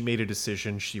made a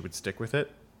decision, she would stick with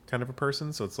it, kind of a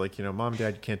person. So it's like, Mom,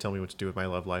 Dad, you can't tell me what to do with my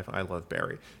love life. I love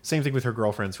Barry. Same thing with her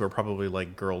girlfriends who are probably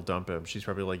like, girl, dump him. She's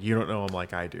probably like, you don't know him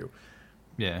like I do.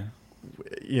 Yeah.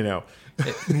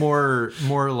 More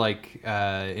like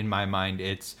in my mind,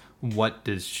 it's what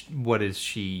is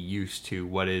she used to?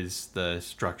 What is the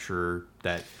structure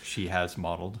that she has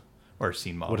modeled or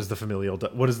seen modeled?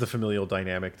 What is the familial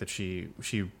dynamic that she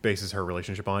bases her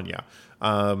relationship on? Yeah.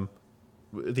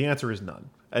 The answer is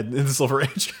none in the Silver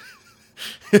Age.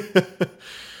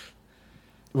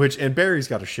 And Barry's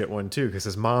got a shit one too, because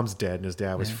his mom's dead and his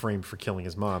dad was framed for killing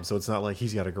his mom. So it's not like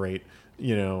he's got a great,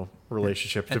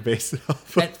 relationship to base it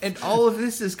off of. And all of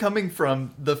this is coming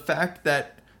from the fact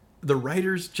that the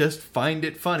writers just find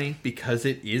it funny, because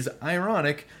it is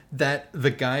ironic that the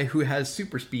guy who has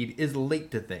super speed is late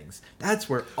to things. That's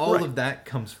where all of that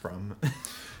comes from.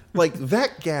 Like,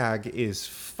 that gag is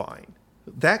fine.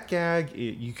 That gag,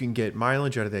 you can get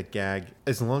mileage out of that gag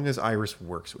as long as Iris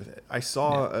works with it. I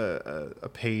saw a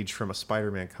page from a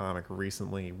Spider-Man comic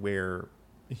recently where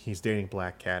he's dating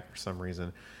Black Cat for some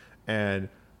reason, and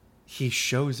he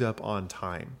shows up on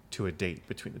time to a date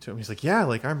between the two of them. He's like, yeah,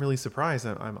 like, I'm really surprised.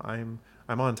 I'm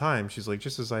on time. She's like,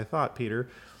 just as I thought, Peter.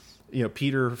 You know,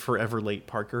 Peter, forever late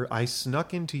Parker. I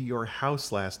snuck into your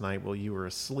house last night while you were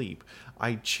asleep.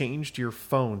 I changed your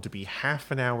phone to be half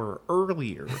an hour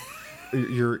earlier.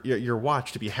 Your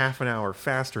watch to be half an hour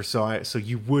faster, so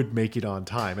you would make it on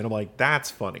time. And I'm like,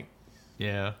 that's funny.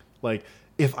 Yeah. Like,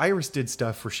 if Iris did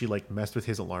stuff where she like messed with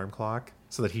his alarm clock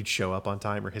so that he'd show up on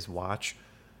time, or his watch,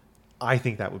 I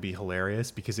think that would be hilarious,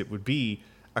 because it would be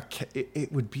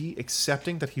it would be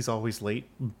accepting that he's always late,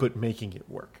 but making it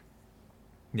work.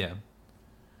 Yeah.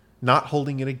 Not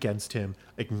holding it against him,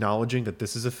 acknowledging that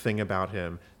this is a thing about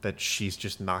him that she's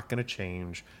just not going to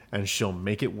change, and she'll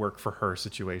make it work for her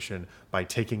situation by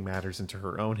taking matters into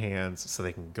her own hands so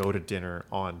they can go to dinner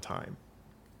on time.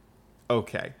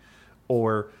 Okay.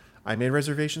 Or, I made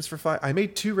reservations for 5. I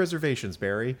made 2 reservations,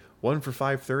 Barry. One for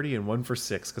 5:30 and one for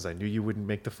 6, because I knew you wouldn't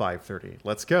make the 5:30.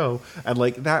 Let's go. And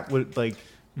like, that would like,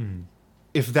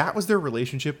 if that was their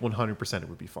relationship, 100% it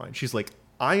would be fine. She's like,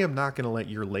 I am not going to let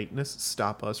your lateness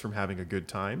stop us from having a good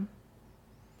time,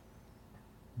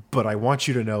 but I want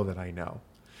you to know that I know.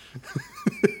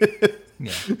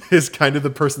 Yeah. Is kind of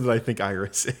the person that I think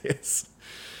Iris is.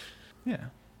 Yeah.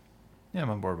 Yeah, I'm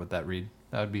on board with that read.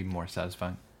 That would be more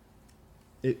satisfying.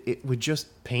 It would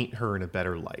just paint her in a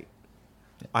better light.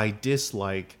 Yeah. I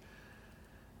dislike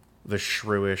the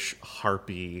shrewish,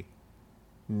 harpy,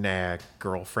 nag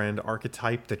girlfriend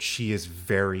archetype that she is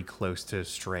very close to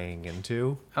straying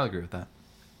into. I'll agree with that.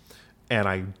 And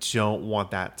I don't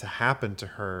want that to happen to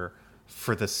her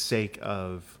for the sake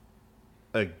of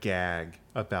a gag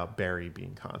about Barry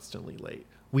being constantly late.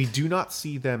 We do not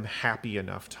see them happy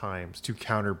enough times to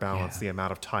counterbalance the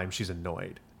amount of time she's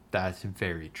annoyed. That's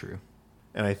very true.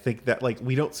 And I think that, like,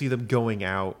 we don't see them going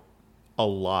out a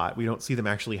lot. We don't see them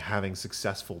actually having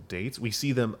successful dates. We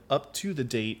see them up to the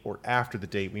date or after the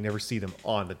date. We never see them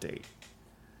on the date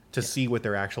to see what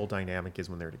their actual dynamic is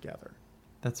when they're together.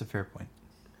 That's a fair point.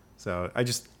 So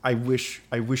I wish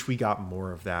we got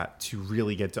more of that to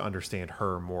really get to understand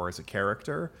her more as a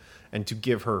character and to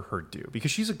give her her due,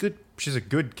 because she's a good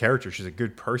character. She's a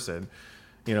good person.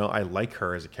 You know, I like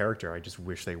her as a character. I just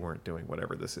wish they weren't doing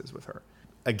whatever this is with her.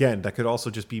 Again, that could also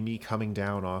just be me coming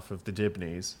down off of the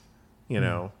Dibneys, you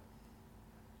know,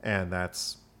 and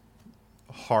that's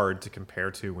hard to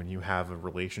compare to when you have a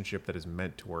relationship that is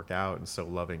meant to work out and so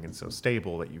loving and so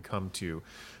stable that you come to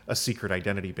a secret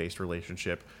identity-based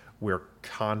relationship where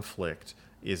conflict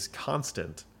is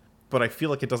constant. But I feel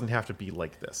like it doesn't have to be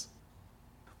like this.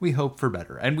 We hope for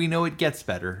better, and we know it gets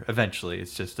better eventually.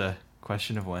 It's just a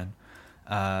question of when.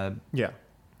 Yeah.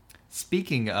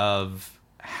 Speaking of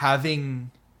having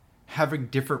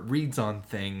different reads on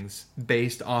things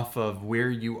based off of where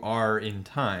you are in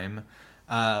time,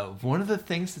 one of the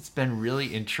things that's been really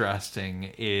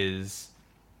interesting is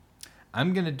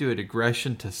I'm going to do a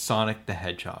digression to Sonic the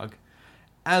Hedgehog.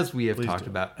 As we have talked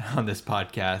about on this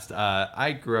podcast,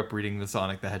 I grew up reading the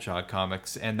Sonic the Hedgehog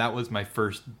comics, and that was my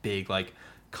first big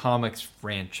comics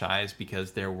franchise,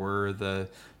 because there were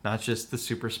not just the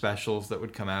super specials that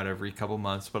would come out every couple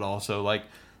months, but also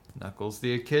Knuckles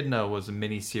the Echidna was a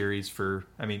mini-series for,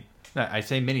 I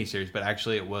say mini-series, but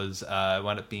actually it was,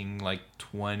 wound up being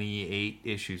 28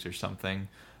 issues or something.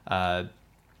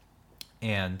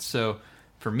 And so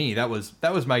for me, that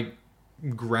was my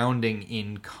grounding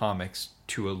in comics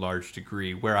to a large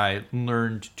degree, where I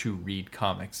learned to read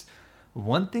comics.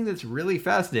 One thing that's really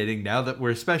fascinating now that we're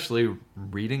especially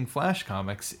reading Flash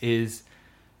comics is,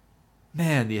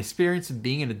 man, the experience of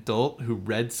being an adult who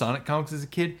read Sonic comics as a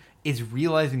kid is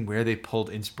realizing where they pulled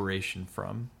inspiration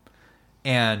from.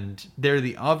 And they're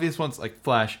the obvious ones like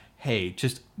Flash. Hey,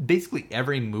 just basically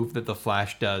every move that the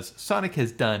Flash does, Sonic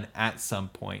has done at some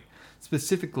point.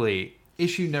 Specifically,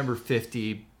 issue number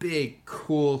 50, big,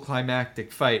 cool,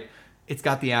 climactic fight. It's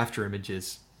got the after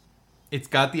images. It's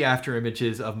got the after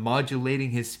images of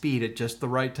modulating his speed at just the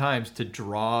right times to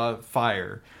draw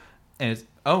fire. And it's,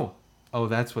 oh,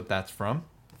 that's what that's from.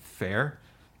 Fair.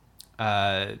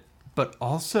 But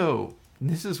also,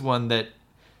 this is one that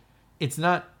it's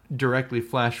not directly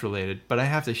Flash related, but I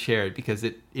have to share it because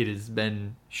it has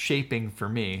been shaping for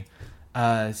me.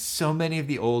 So many of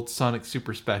the old Sonic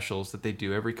Super Specials that they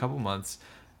do every couple months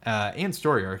and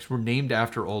story arcs were named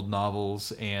after old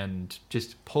novels and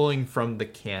just pulling from the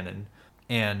canon.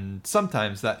 And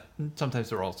sometimes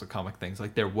they're also comic things.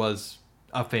 Like there was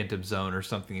a Phantom Zone or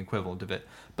something equivalent of it.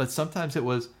 But sometimes it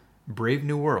was Brave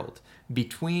New World.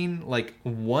 Between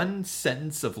one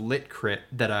sentence of lit crit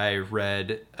that I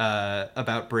read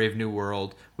about Brave New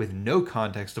World with no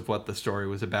context of what the story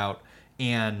was about,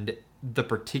 and the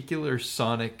particular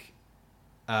Sonic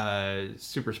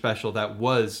super special that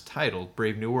was titled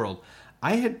Brave New World.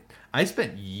 I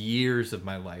spent years of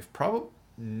my life, probably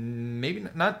maybe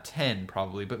not 10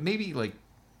 probably, but maybe like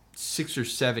 6 or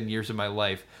 7 years of my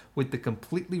life with the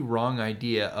completely wrong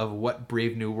idea of what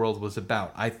Brave New World was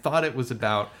about. I thought it was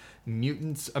about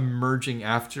mutants emerging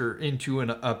into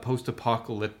a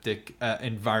post-apocalyptic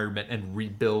environment and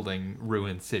rebuilding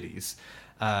ruined cities.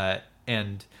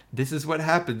 And this is what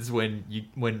happens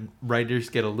when writers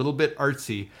get a little bit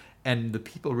artsy and the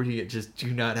people reading it just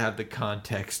do not have the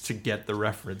context to get the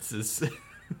references.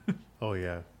 Oh,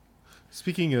 yeah.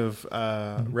 Speaking of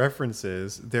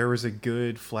references, there was a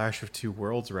good Flash of Two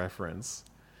Worlds reference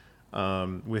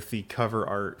with the cover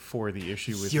art for the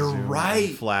issue with You're Zoom right.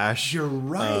 and Flash. You're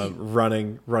right.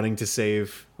 Running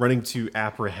to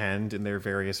apprehend in their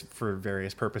various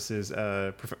purposes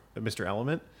Mr.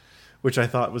 Element, which I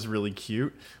thought was really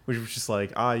cute, which was just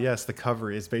like, yes, the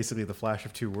cover is basically the Flash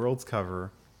of Two Worlds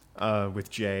cover with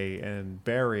Jay and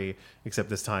Barry, except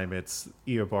this time it's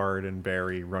Eobard and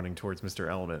Barry running towards Mr.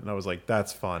 Element. And I was like,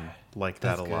 that's fun. Like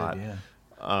that a lot. Yeah.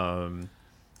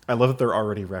 I love that they're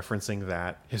already referencing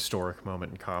that historic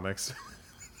moment in comics.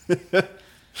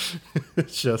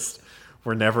 It's just,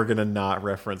 we're never going to not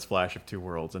reference Flash of Two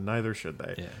Worlds, and neither should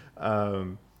they. Yeah.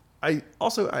 I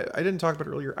didn't talk about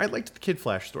it earlier. I liked the Kid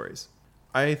Flash stories.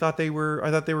 I thought they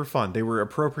were fun. They were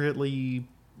appropriately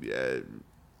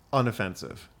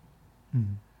unoffensive.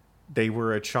 Mm-hmm. They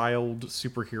were a child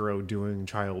superhero doing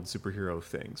child superhero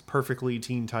things. Perfectly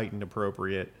Teen Titan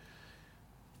appropriate.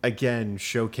 Again,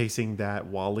 showcasing that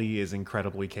Wally is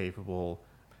incredibly capable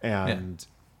and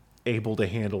able to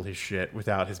handle his shit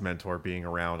without his mentor being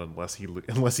around unless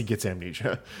he gets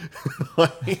amnesia.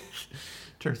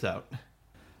 Turns out.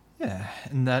 Yeah,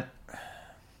 and that,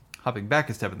 hopping back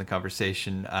a step in the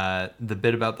conversation, the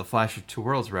bit about the Flash of Two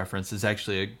Worlds reference is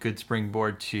actually a good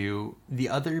springboard to the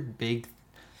other big,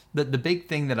 the big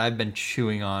thing that I've been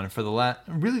chewing on for the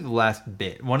last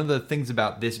bit. One of the things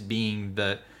about this being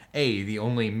the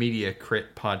only Media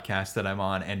Crit podcast that I'm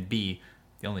on, and B,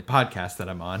 the only podcast that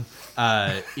I'm on,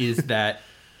 is that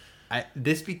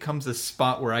this becomes a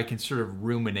spot where I can sort of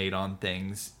ruminate on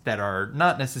things that are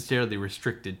not necessarily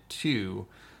restricted to,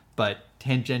 but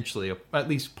tangentially, at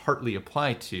least partly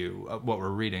apply to what we're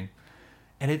reading.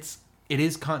 And it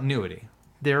is continuity.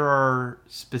 There are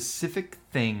specific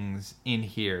things in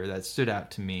here that stood out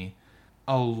to me.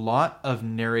 A lot of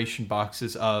narration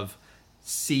boxes of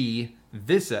see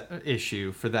this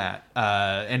issue for that.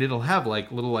 And it'll have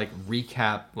like little like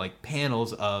recap like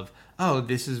panels of, oh,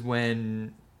 this is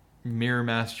when Mirror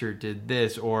Master did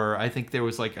this, or I think there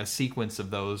was like a sequence of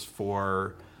those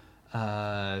for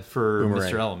Boomerang.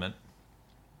 Mr. Element.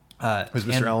 It was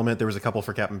Mr. Element. There was a couple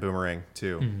for Captain Boomerang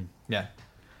too. Mm-hmm. Yeah,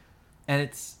 and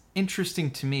it's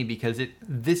interesting to me because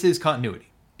this is continuity.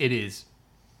 It is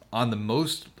on the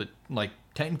most like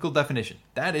technical definition.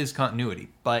 That is continuity,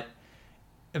 but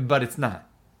it's not.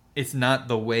 It's not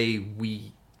the way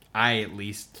I at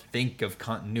least think of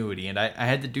continuity, and I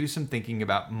had to do some thinking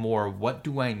about more. What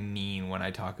do I mean when I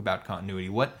talk about continuity?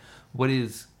 What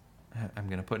is, I'm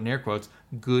going to put in air quotes,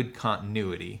 good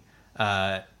continuity?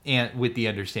 And with the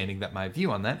understanding that my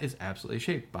view on that is absolutely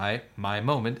shaped by my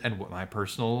moment and what my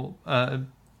personal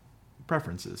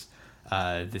preferences.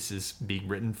 This is being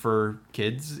written for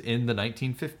kids in the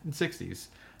 1960s.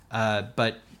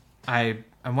 But I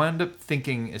wound up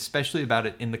thinking especially about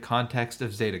it in the context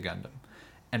of Zeta Gundam.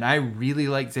 And I really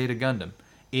like Zeta Gundam.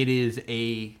 It is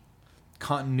a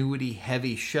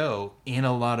continuity-heavy show in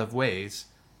a lot of ways.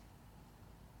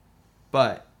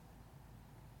 But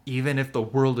even if the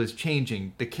world is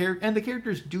changing, the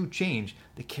characters do change,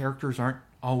 the characters aren't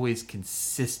always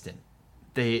consistent.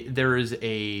 There is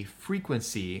a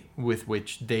frequency with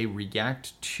which they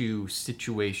react to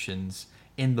situations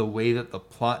in the way that the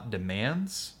plot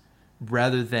demands,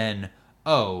 rather than,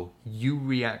 oh, you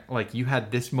react like you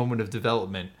had this moment of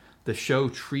development. The show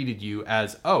treated you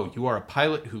as, oh, you are a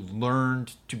pilot who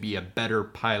learned to be a better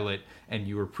pilot, and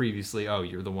you were previously, oh,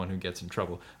 you're the one who gets in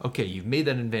trouble. Okay, you've made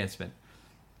that advancement.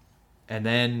 And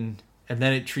then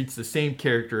it treats the same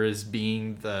character as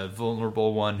being the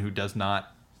vulnerable one who doesn't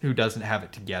have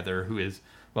it together, who is,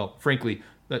 well, frankly,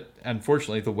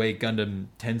 unfortunately, the way Gundam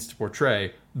tends to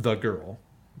portray the girl.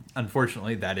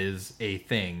 Unfortunately, that is a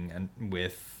thing, and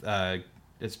with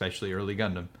especially early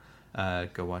Gundam.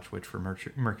 Go watch Witch for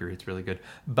Mercury; it's really good.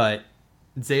 But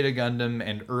Zeta Gundam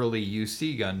and early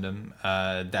UC Gundam,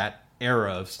 that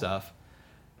era of stuff,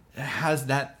 has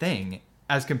that thing.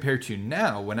 As compared to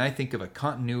now, when I think of a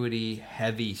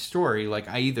continuity-heavy story, like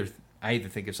I either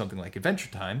think of something like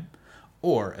Adventure Time,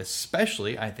 Or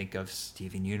especially, I think of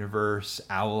Steven Universe,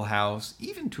 Owl House,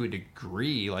 even to a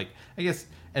degree, like, I guess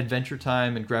Adventure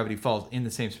Time and Gravity Falls in the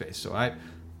same space. So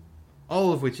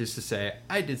all of which is to say,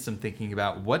 I did some thinking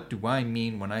about what do I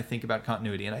mean when I think about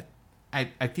continuity, and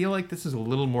I feel like this is a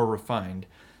little more refined.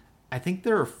 I think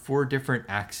there are 4 different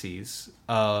axes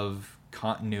of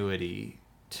continuity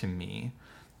to me.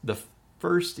 The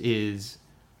first is,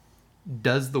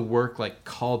 does the work like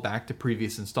call back to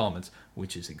previous installments,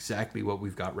 which is exactly what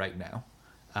we've got right now.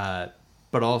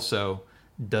 But also,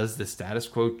 does the status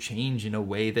quo change in a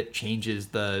way that changes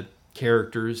the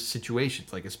characters'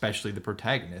 situations, like especially the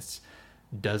protagonists?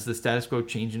 Does the status quo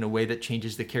change in a way that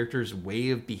changes the character's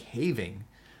way of behaving?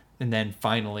 And then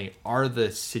finally, are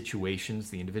the situations,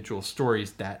 the individual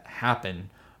stories that happen,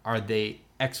 are they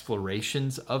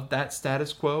explorations of that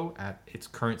status quo at its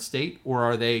current state? Or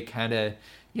are they kind of,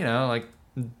 like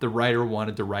the writer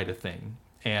wanted to write a thing?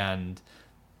 And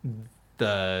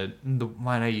the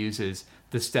line I use is,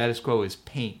 the status quo is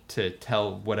paint to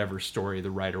tell whatever story the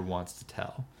writer wants to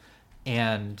tell.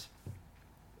 And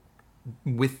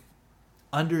with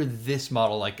under this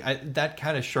model, like that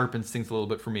kind of sharpens things a little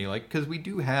bit for me, like, because we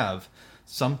do have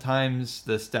sometimes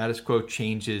the status quo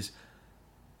changes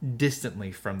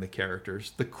distantly from the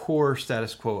characters. The core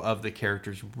status quo of the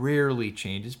characters rarely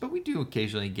changes, but we do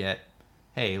occasionally get,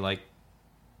 hey, like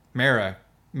Mara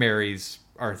marries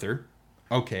Arthur.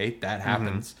 Okay, that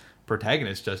happens.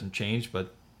 Protagonist doesn't change,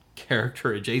 but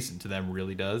character adjacent to them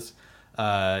really does,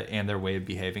 and their way of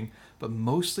behaving. But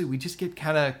mostly we just get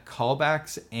kind of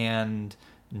callbacks and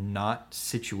not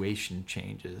situation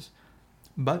changes.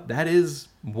 But that is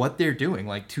what they're doing.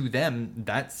 Like, to them,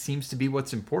 that seems to be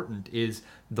what's important, is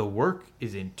the work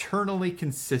is internally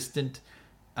consistent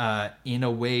in a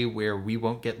way where we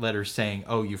won't get letters saying,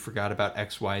 oh, you forgot about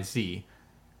XYZ.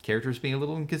 Characters being a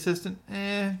little inconsistent?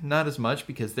 Not as much,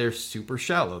 because they're super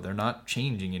shallow. They're not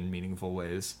changing in meaningful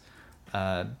ways.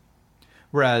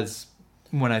 Whereas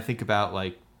when I think about,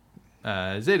 like,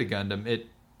 Zeta Gundam,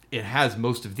 it has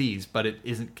most of these, but it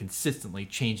isn't consistently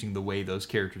changing the way those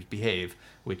characters behave,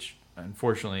 which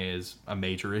unfortunately is a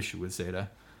major issue with Zeta.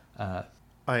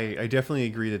 I definitely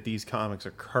agree that these comics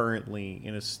are currently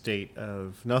in a state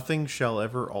of nothing shall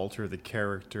ever alter the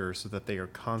character so that they are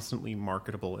constantly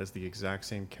marketable as the exact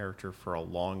same character for a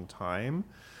long time.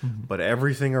 Mm-hmm. But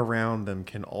everything around them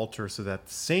can alter so that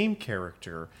the same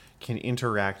character can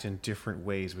interact in different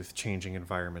ways with changing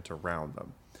environment around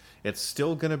them. It's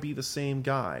still going to be the same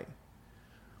guy.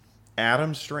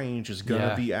 Adam Strange is going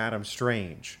to be Adam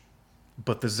Strange.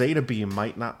 But the Zeta Beam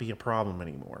might not be a problem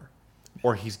anymore.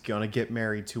 Or he's going to get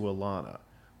married to Alana.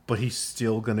 But he's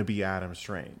still going to be Adam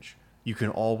Strange. You can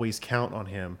always count on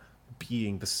him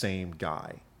being the same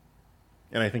guy.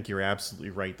 And I think you're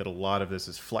absolutely right that a lot of this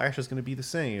is Flash is going to be the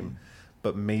same,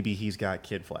 but maybe he's got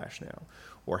Kid Flash now.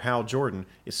 Or Hal Jordan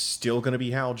is still going to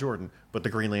be Hal Jordan, but the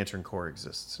Green Lantern Corps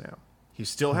exists now. He's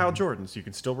still Hal Jordan, so you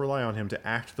can still rely on him to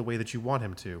act the way that you want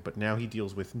him to, but now he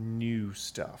deals with new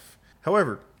stuff.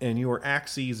 However, in your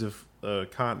axes of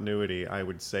continuity, I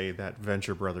would say that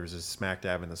Venture Brothers is smack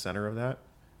dab in the center of that,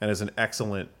 and is an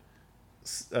excellent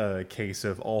case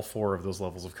of all 4 of those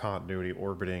levels of continuity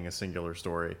orbiting a singular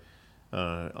story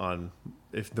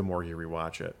if the more you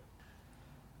rewatch it.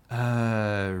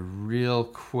 Real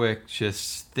quick,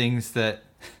 just things that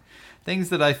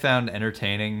I found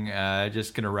entertaining.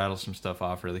 Just gonna rattle some stuff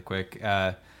off really quick.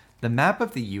 The map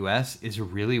of the U.S. is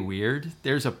really weird.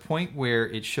 There's a point where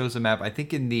it shows a map. I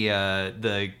think in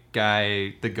the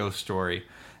Ghost Story,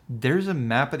 there's a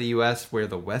map of the U.S. where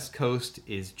the West Coast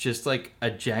is just like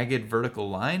a jagged vertical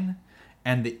line,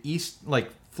 and the East, like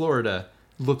Florida,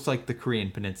 looks like the Korean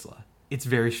Peninsula. It's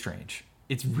very strange.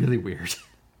 It's really weird.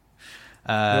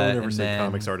 No one ever said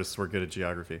comics artists were good at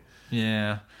geography.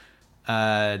 Yeah.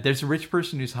 There's a rich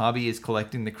person whose hobby is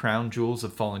collecting the crown jewels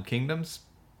of fallen kingdoms.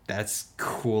 That's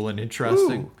cool and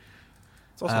interesting. Ooh.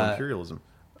 It's also imperialism.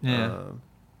 Yeah.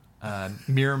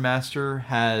 Mirror Master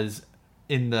has,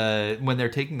 when they're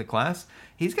taking the class,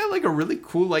 he's got like a really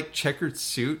cool like checkered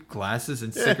suit, glasses,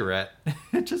 and cigarette.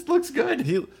 It just looks good.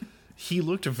 He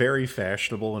looked very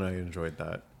fashionable, and I enjoyed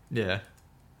that. Yeah.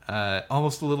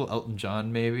 Almost a little Elton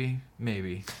John, maybe.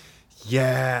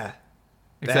 Yeah.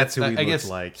 That's who he I looked guess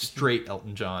like. Straight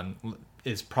Elton John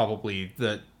is probably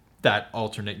that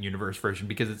alternate universe version,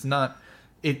 because it's not.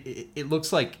 It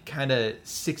looks like kind of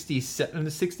 60s, in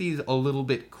the 60s, a little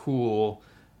bit cool,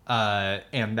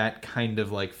 and that kind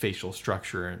of like facial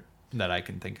structure that I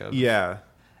can think of. Yeah.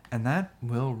 And that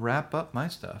will wrap up my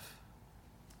stuff.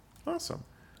 Awesome.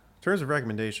 In terms of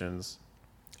recommendations,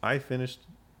 I finished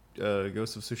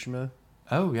Ghost of Tsushima.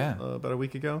 Oh yeah. About a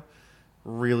week ago.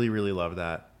 Really, really love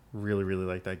that. Really, really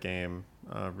like that game.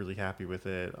 Really happy with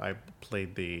it. I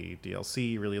played the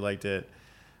DLC. Really liked it.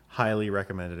 Highly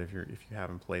recommend it if you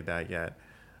haven't played that yet.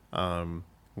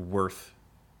 Worth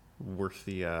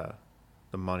the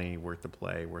money, worth the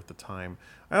play, worth the time.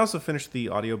 I also finished the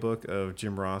audiobook of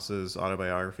Jim Ross's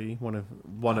autobiography, one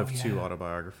of two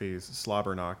autobiographies,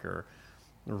 Slobber Knocker.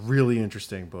 A really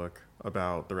interesting book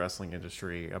about the wrestling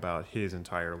industry, about his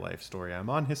entire life story. I'm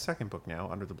on his second book now,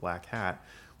 Under the Black Hat,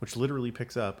 which literally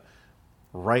picks up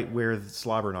right where the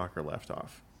Slobber Knocker left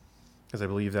off. Because I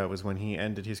believe that was when he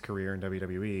ended his career in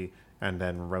WWE and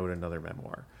then wrote another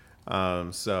memoir.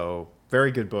 So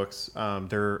very good books.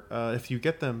 They're if you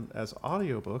get them as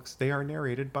audiobooks, they are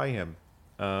narrated by him.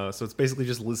 So it's basically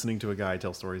just listening to a guy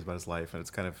tell stories about his life, and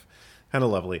it's kind of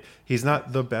lovely. He's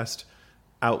not the best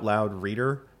out loud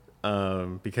reader,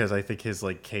 because I think his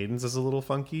like cadence is a little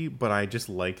funky, but I just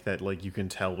like that like you can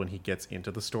tell when he gets into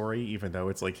the story, even though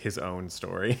it's like his own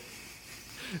story.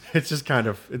 It's kind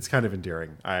of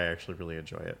endearing. I actually really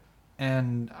enjoy it.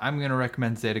 And I'm going to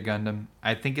recommend Zeta Gundam.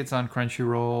 I think it's on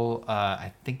Crunchyroll.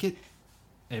 I think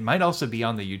it might also be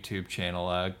on the YouTube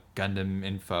channel, Gundam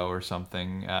Info or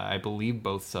something. I believe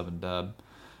both sub and dub.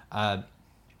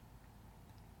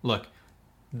 Look,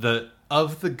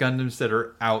 of the Gundams that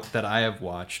are out that I have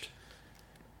watched,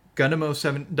 Gundam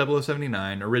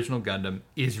 0079, Original Gundam,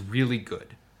 is really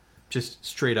good. Just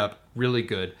straight up really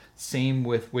good. Same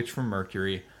with Witch from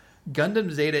Mercury. Gundam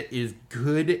Zeta is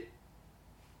good.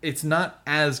 It's not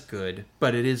as good,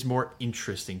 but it is more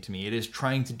interesting to me. It is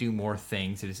trying to do more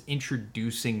things. It is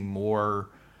introducing more,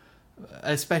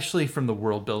 especially from the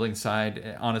world building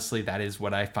side. Honestly, that is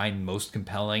what I find most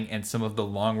compelling. And some of the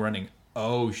long running,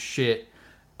 oh shit,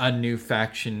 a new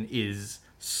faction is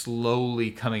slowly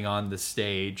coming on the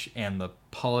stage, and the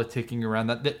politicking around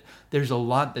that there's a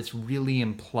lot that's really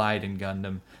implied in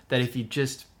Gundam that if you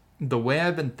just, the way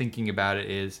I've been thinking about it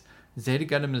is Zeta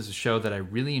Gundam is a show that I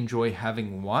really enjoy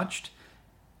having watched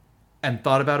and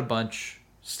thought about a bunch,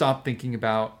 stopped thinking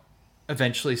about,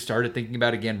 eventually started thinking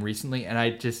about again recently, and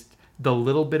I just, the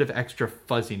little bit of extra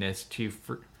fuzziness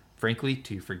frankly,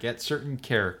 to forget certain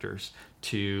characters,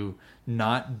 to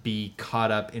not be caught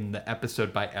up in the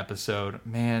episode by episode.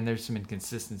 Man, there's some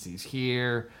inconsistencies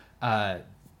here. That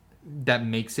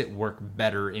makes it work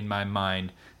better in my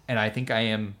mind. And I think I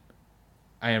am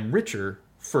richer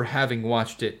for having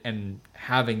watched it and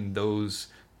having those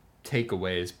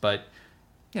takeaways. But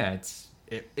yeah,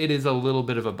 it is a little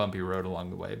bit of a bumpy road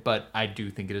along the way, but I do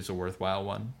think it is a worthwhile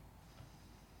one.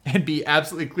 And be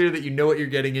absolutely clear that you know what you're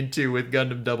getting into with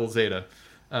Gundam Double Zeta.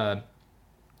 I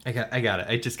got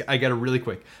it. I got it really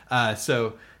quick.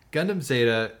 So Gundam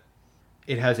Zeta,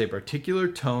 it has a particular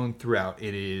tone throughout.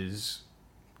 It is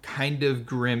kind of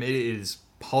grim. It is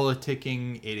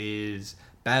politicking. It is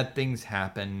bad things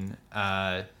happen.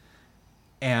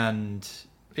 And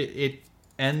it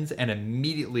ends, and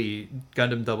immediately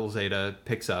Gundam Double Zeta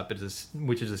picks up,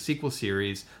 which is a sequel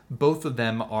series. Both of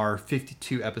them are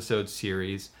 52 episode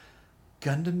series.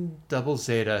 Gundam Double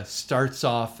Zeta starts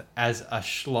off as a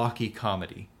schlocky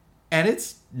comedy. And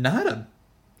it's not a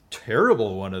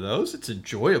terrible one of those. It's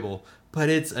enjoyable, but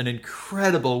it's an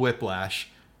incredible whiplash.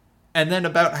 And then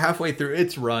about halfway through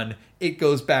its run, it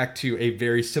goes back to a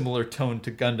very similar tone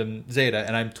to Gundam Zeta,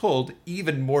 and I'm told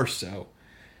even more so.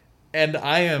 And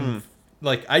I am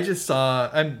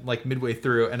I'm like midway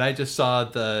through, and I just saw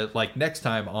the like next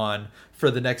time on for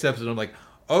the next episode. I'm like,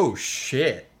 oh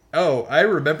shit. Oh, I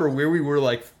remember where we were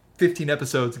like 15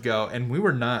 episodes ago, and we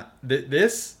were not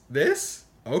this.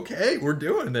 Okay, we're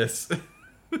doing this.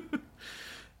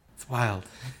 It's wild.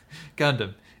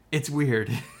 Gundam. It's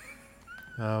weird.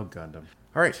 Oh, Gundam.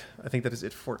 All right, I think that is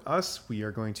it for us. We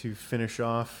are going to finish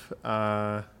off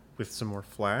with some more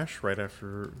Flash right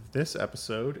after this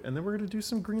episode, and then we're going to do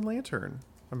some Green Lantern.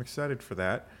 I'm excited for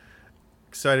that.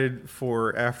 Excited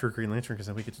for after Green Lantern, because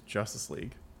then we get to Justice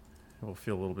League, and we'll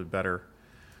feel a little bit better.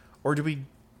 Or do we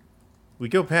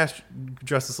go past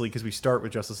Justice League because we start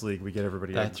with Justice League, we get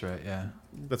everybody That's in. right, yeah.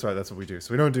 That's right, that's what we do.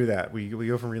 So we don't do that. We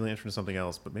go from Green Lantern to something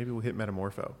else, but maybe we'll hit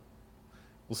Metamorpho.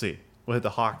 We'll see. We'll hit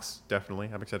the Hawks, definitely.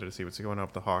 I'm excited to see what's going on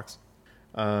with the Hawks.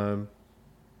 All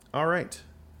right.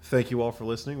 Thank you all for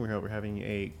listening. We hope you're having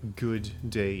a good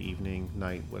day, evening,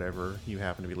 night, whatever you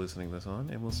happen to be listening to this on,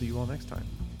 and we'll see you all next time.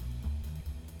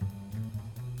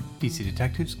 DC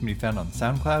Detectives can be found on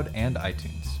SoundCloud and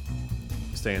iTunes.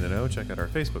 To stay in the know, check out our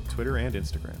Facebook, Twitter, and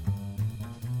Instagram.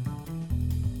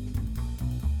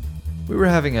 We were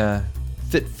having a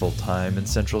fitful time in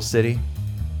Central City.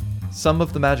 Some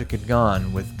of the magic had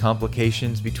gone, with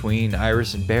complications between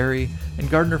Iris and Barry, and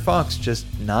Gardner Fox just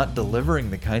not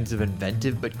delivering the kinds of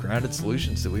inventive but grounded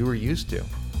solutions that we were used to.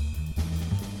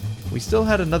 We still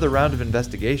had another round of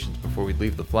investigations before we'd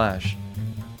leave the Flash.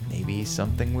 Maybe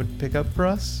something would pick up for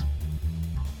us?